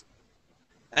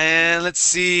 And let's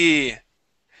see.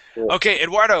 Okay,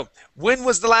 Eduardo, when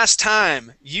was the last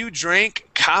time you drank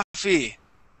coffee?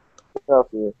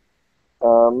 Coffee.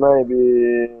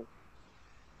 Maybe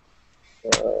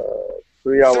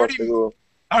 3 hours ago.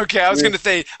 Okay, I was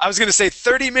Yes. gonna say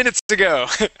 30 minutes ago.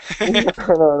 No.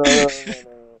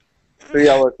 3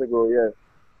 hours ago, yes.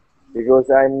 Because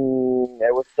I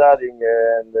was studying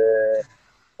and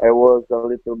I was a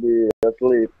little bit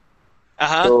asleep.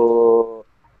 Uh-huh. So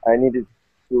I needed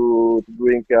to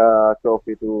drink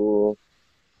coffee to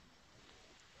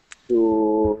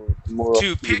more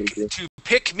To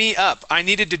pick me up. I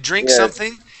needed to drink Yes.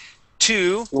 something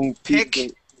to pick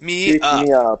me pick up.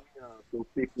 me up. To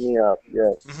pick me up,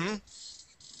 yes. Mm-hmm.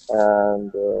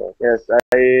 And yes,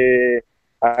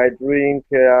 I drink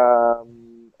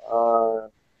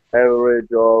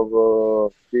average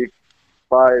of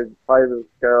five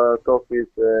coffees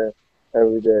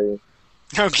every day.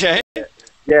 Okay.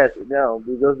 Yes, no,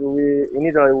 because in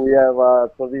Italy we have a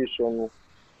tradition,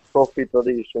 coffee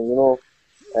tradition.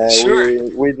 Sure.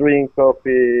 We drink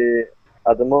coffee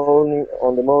at the morning,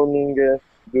 on the morning,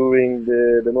 during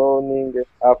the morning,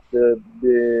 after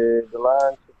the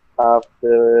lunch,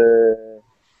 after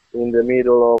in the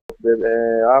middle of the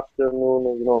afternoon.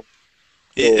 So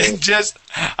Just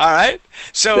all right.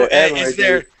 So the is average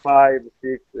there is 5,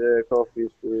 6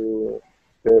 coffees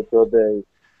per day.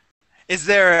 is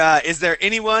there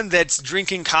anyone that's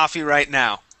drinking coffee right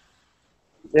now?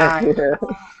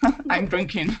 I'm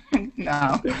drinking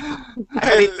now.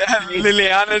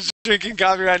 Liliana's drinking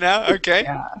coffee right now. Okay.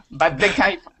 Yeah, but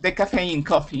the caffeine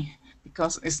coffee,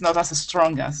 because it's not as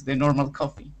strong as the normal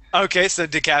coffee. Okay, so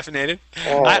decaffeinated.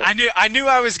 Oh. I knew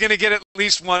I was gonna get at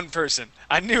least one person.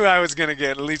 I knew I was gonna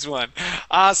get at least one.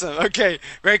 Awesome. Okay,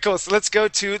 very cool. So let's go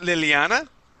to Liliana,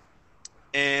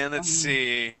 and let's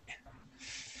see.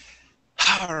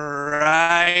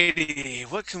 Alrighty,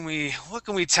 what can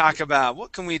we talk about?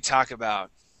 What can we talk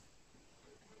about?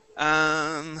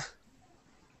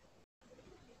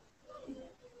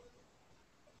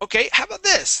 Okay, how about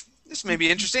this? This may be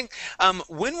interesting.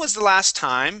 When was the last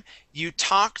time you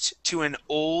talked to an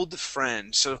old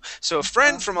friend? So a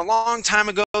friend from a long time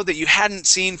ago that you hadn't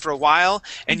seen for a while,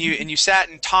 and you sat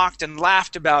and talked and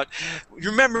laughed about.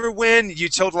 Remember when? You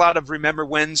told a lot of remember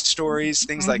when stories,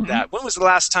 things like that. When was the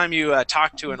last time you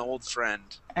talked to an old friend?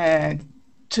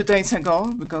 2 days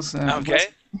ago, because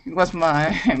okay. it was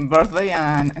my birthday,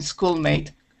 and a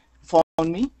schoolmate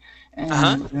phoned me.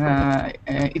 And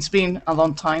it's been a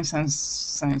long time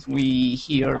since we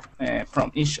hear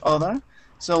from each other,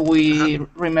 so we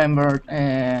remembered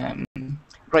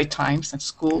great times at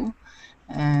school,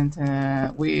 and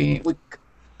we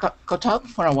caught up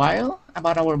for a while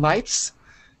about our lives,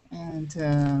 and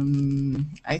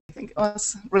I think it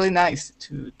was really nice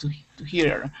to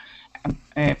hear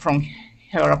from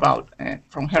her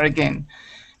from her again.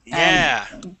 Yeah,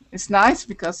 and it's nice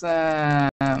because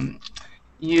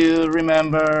you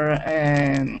remember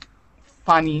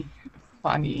funny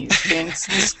things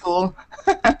in school,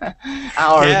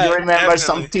 or you remember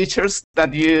some teachers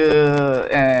that you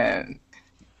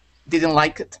didn't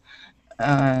like it,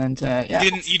 and yeah.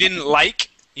 You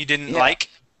didn't like?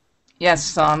 Yes,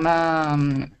 some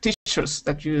teachers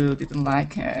that you didn't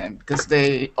like because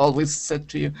they always said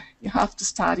to you, you have to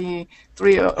study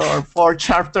 3 or 4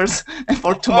 chapters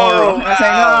for tomorrow. Oh,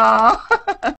 wow.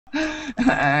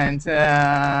 And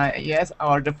yes,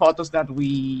 or the photos that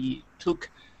we took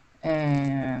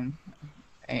in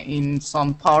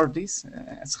some parties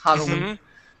as Halloween.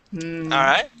 All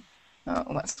right.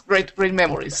 That's great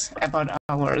memories about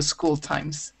our school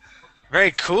times.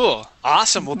 Very cool.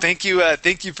 Awesome. Well, thank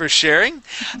you for sharing.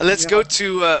 Let's go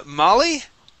to Molly.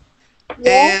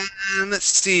 Yeah. And let's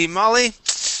see, Molly.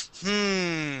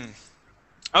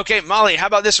 Okay, Molly, how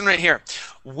about this one right here?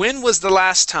 When was the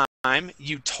last time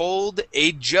you told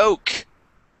a joke?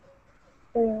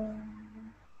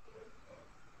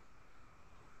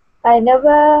 I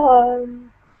never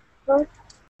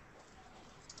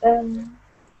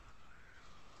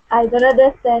I don't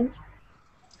understand.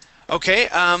 Okay.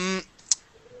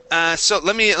 So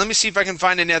let me see if I can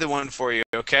find another one for you.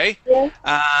 Okay. Yes.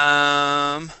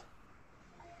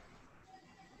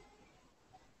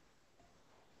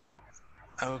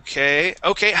 Okay.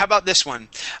 How about this one?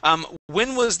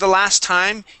 When was the last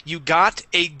time you got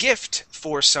a gift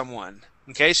for someone?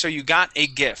 Okay, so you got a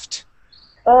gift.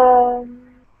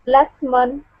 Last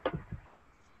month.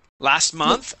 Last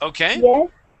month? Okay. Yes.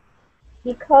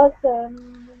 Because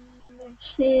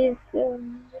she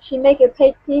make a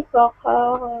party for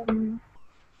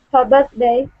her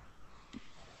birthday.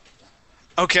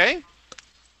 Okay.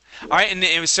 All right, and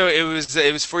it was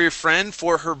for your friend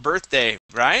for her birthday,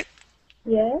 right?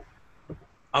 Yes.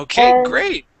 Okay,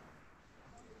 great.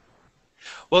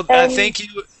 Well, thank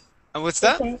you. What's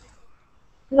that? Okay.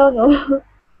 No.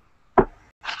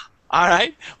 All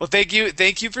right. Well, thank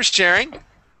you for sharing.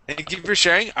 Thank you for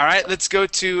sharing. All right, let's go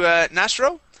to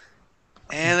Nasro.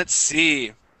 And let's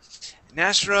see.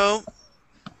 Nasro.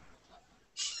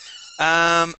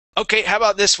 Okay, how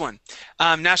about this one?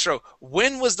 Nasro,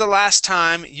 when was the last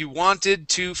time you wanted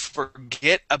to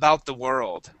forget about the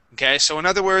world? Okay, so in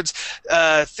other words,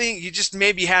 you just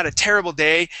maybe had a terrible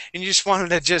day and you just wanted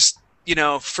to just,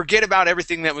 forget about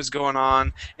everything that was going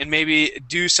on and maybe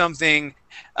do something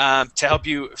to help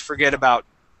you forget about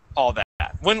all that.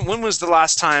 When was the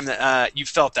last time that you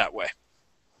felt that way?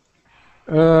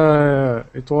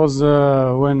 It was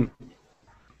when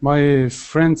my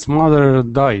friend's mother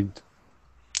died.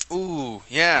 Ooh,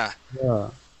 yeah. Yeah.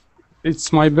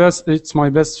 it's my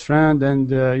best friend, and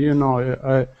you know,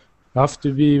 I have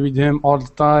to be with him all the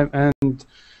time,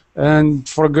 and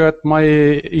forget my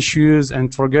issues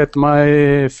and forget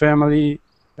my family,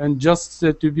 and just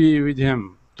to be with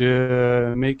him,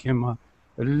 to make him a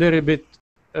little bit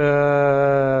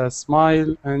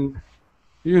smile, and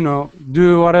you know,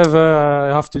 do whatever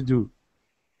I have to do.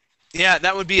 Yeah,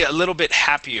 that would be a little bit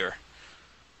happier.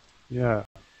 Yeah.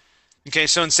 Okay,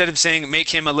 so instead of saying make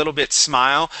him a little bit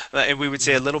smile, we would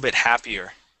say a little bit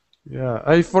happier. Yeah,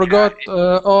 I forgot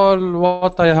all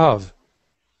what I have.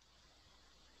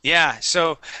 Yeah,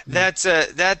 so that's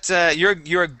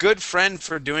you're a good friend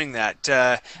for doing that.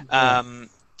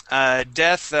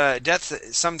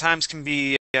 Death sometimes can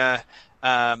be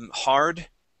hard.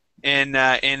 In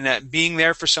being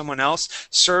there for someone else,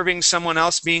 serving someone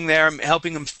else, being there,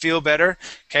 helping them feel better.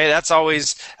 Okay, that's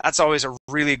always a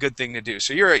really good thing to do.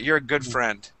 So you're a good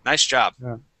friend. Nice job.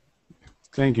 Yeah.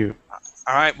 Thank you.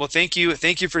 All right. Well, thank you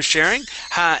for sharing.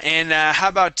 And how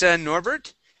about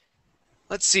Norbert?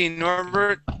 Let's see,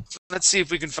 Norbert. Let's see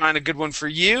if we can find a good one for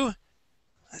you.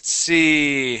 Let's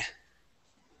see.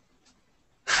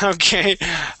 Okay.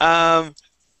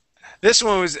 This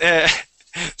one was.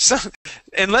 So,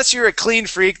 unless you're a clean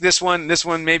freak, this one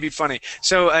may be funny.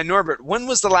 So, Norbert, when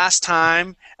was the last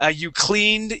time you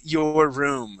cleaned your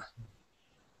room?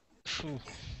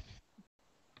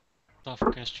 Tough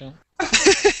question.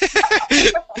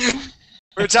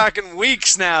 We're talking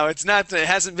weeks now. It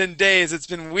hasn't been days. It's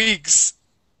been weeks.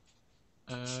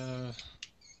 I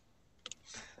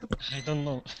don't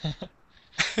know.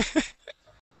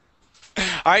 All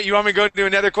right, you want me to go to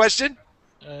another question?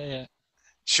 Yeah.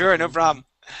 Sure, no problem.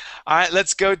 All right,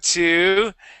 let's go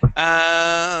to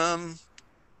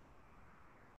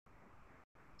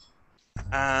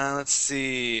let's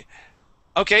see.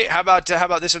 Okay, how about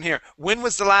this one here? When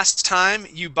was the last time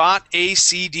you bought a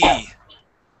CD?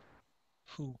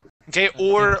 Okay,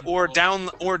 or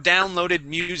downloaded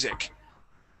music?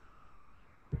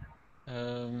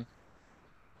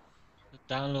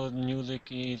 Download music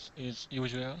is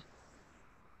usual.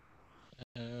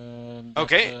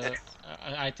 Okay.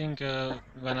 I think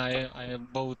when I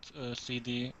bought a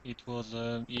CD, it was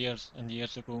years and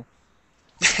years ago.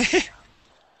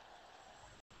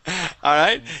 All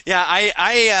right. Yeah,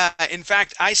 I in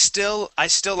fact, I still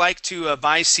like to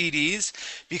buy CDs,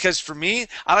 because for me,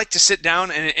 I like to sit down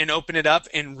and open it up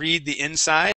and read the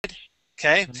inside.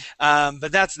 Okay.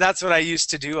 But that's what I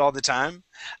used to do all the time.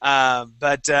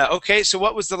 Okay. So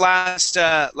what was the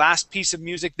last piece of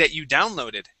music that you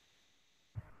downloaded?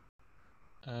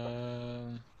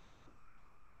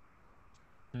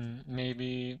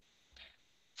 Maybe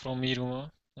from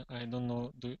Iruma. I don't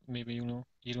know. Maybe you know.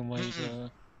 Iruma is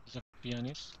a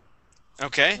pianist.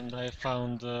 Okay. And I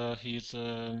found his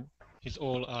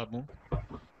whole album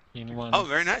in one. Oh,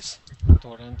 very nice.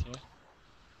 Torrent, yeah.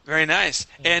 Very nice.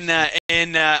 And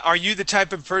are you the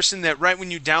type of person that right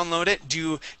when you download it,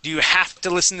 do you have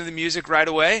to listen to the music right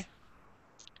away?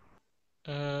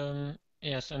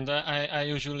 Yes, and I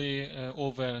usually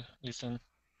over listen.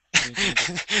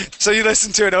 So you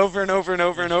listen to it over and over and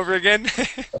over and over again?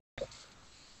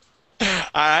 All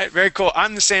right, very cool.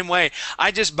 I'm the same way.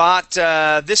 I just bought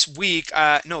last week,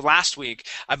 I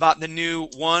bought the new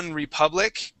One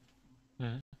Republic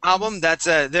album. That's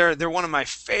they're one of my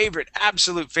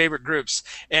absolute favorite groups,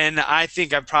 and I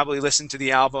think I've probably listened to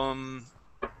the album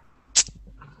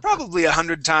probably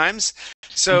 100 times.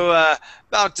 So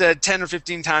about 10 or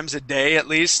 15 times a day at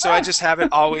least. So I just have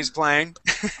it always playing.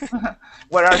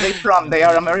 Where are they from? They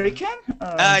are American?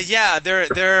 Yeah,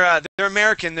 they're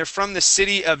American. They're from the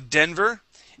city of Denver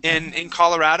in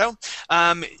Colorado.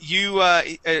 The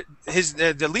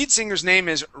lead singer's name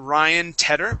is Ryan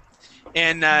Tedder,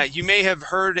 and you may have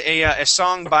heard a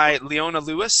song by Leona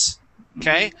Lewis,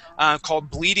 okay, called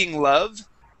 "Bleeding Love."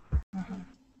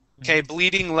 Okay,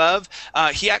 "Bleeding Love."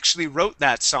 He actually wrote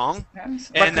that song.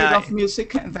 Yes. What kind of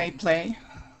music they play?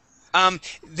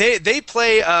 They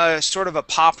play sort of a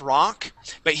pop rock,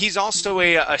 but he's also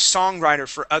a songwriter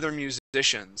for other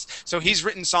musicians. So he's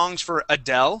written songs for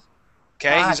Adele.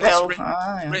 Okay,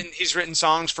 he's written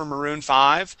songs for Maroon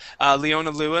 5,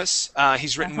 Leona Lewis.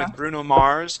 He's written with Bruno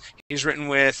Mars. He's written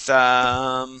with.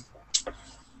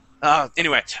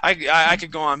 Anyway, I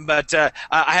could go on, but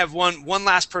I have one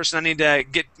last person I need to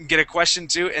get a question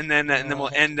to, and then we'll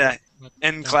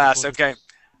end class. Okay.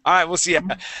 All right, we'll see ya.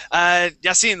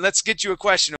 Yassine, let's get you a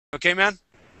question, okay, man?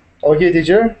 Okay,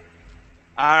 teacher.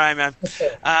 All right, man.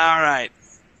 All right.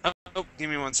 Oh, give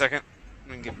me 1 second.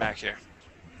 Let me get back here.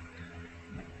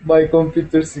 My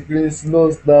computer screen is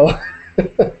lost now.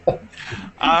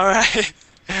 All right.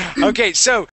 Okay,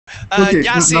 so Okay,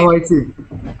 Yasin. now I see.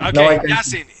 Now Okay, I can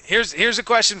see. Yasin. Here's a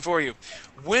question for you.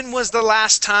 When was the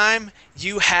last time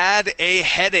you had a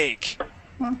headache?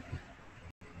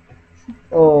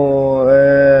 Oh,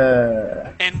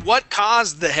 And what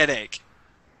caused the headache?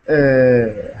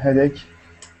 headache.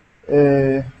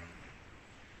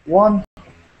 One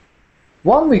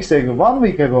 1 week ago. 1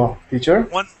 week ago, teacher.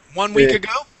 One week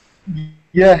ago?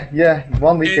 Yeah,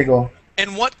 1 week ago.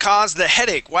 And what caused the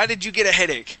headache? Why did you get a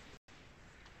headache?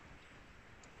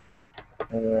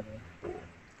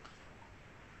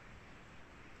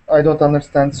 I don't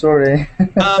understand. Sorry.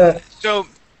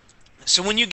 So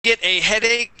when you get a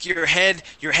headache, your head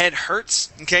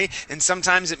hurts, okay? And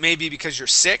sometimes it may be because you're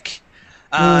sick.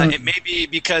 It may be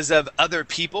because of other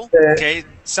people, okay?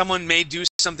 Someone may do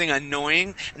something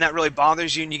annoying, and that really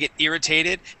bothers you, and you get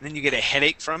irritated, and then you get a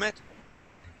headache from it.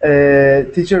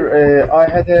 Teacher, I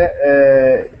had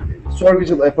a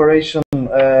surgical operation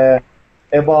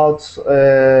about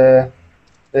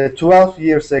 12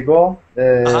 years ago,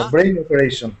 brain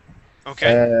operation.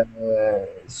 Okay.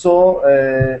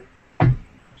 So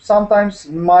sometimes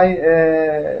my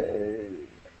head.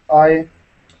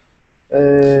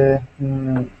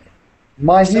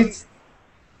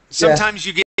 Sometimes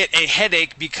you get a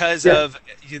headache because of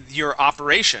your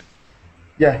operation.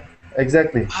 Yeah,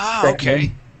 exactly. Ah,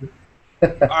 okay.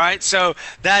 All right, so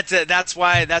that's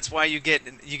why you get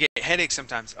headaches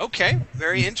sometimes. Okay,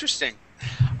 very interesting.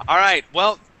 All right,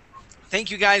 well, thank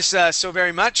you guys so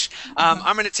very much.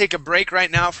 I'm going to take a break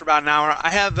right now for about an hour. I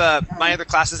have my other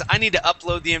classes. I need to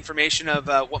upload the information of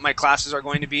what my classes are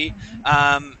going to be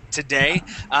today.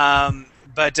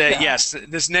 But yes,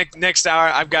 this next hour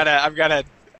I've got to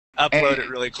upload it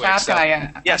really quick. Chad, So, can I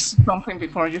yes. ask something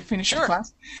before you finish the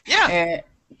class? Yeah.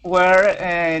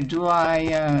 Where do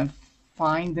I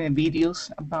find the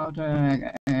videos about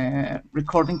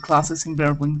recording classes in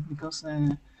Berwyn? Because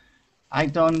I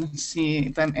don't see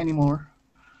them anymore.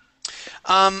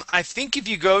 I think if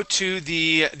you go to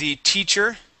the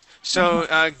teacher, so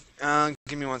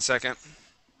give me 1 second.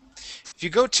 If you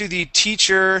go to the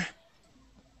teacher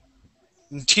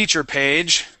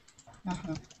page,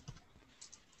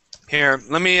 here,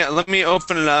 let me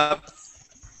open it up,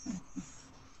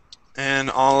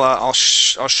 and I'll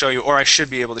show you, or I should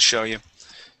be able to show you.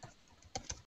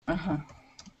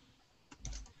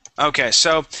 Okay,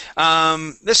 so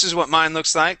this is what mine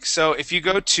looks like. So if you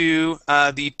go to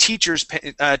the Teachers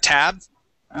tab,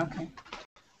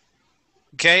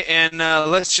 okay, and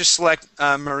let's just select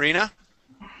Marina.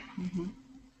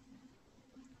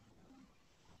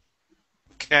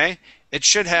 Okay, it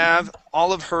should have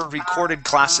all of her recorded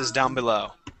classes down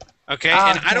below. Okay,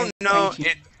 and I don't know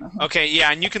it. Okay,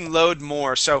 yeah, and you can load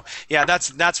more. So yeah,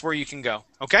 that's where you can go.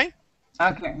 Okay.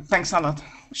 Okay, thanks a lot.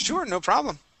 Sure, no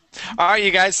problem. All right,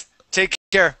 you guys, take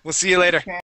care. We'll see you later.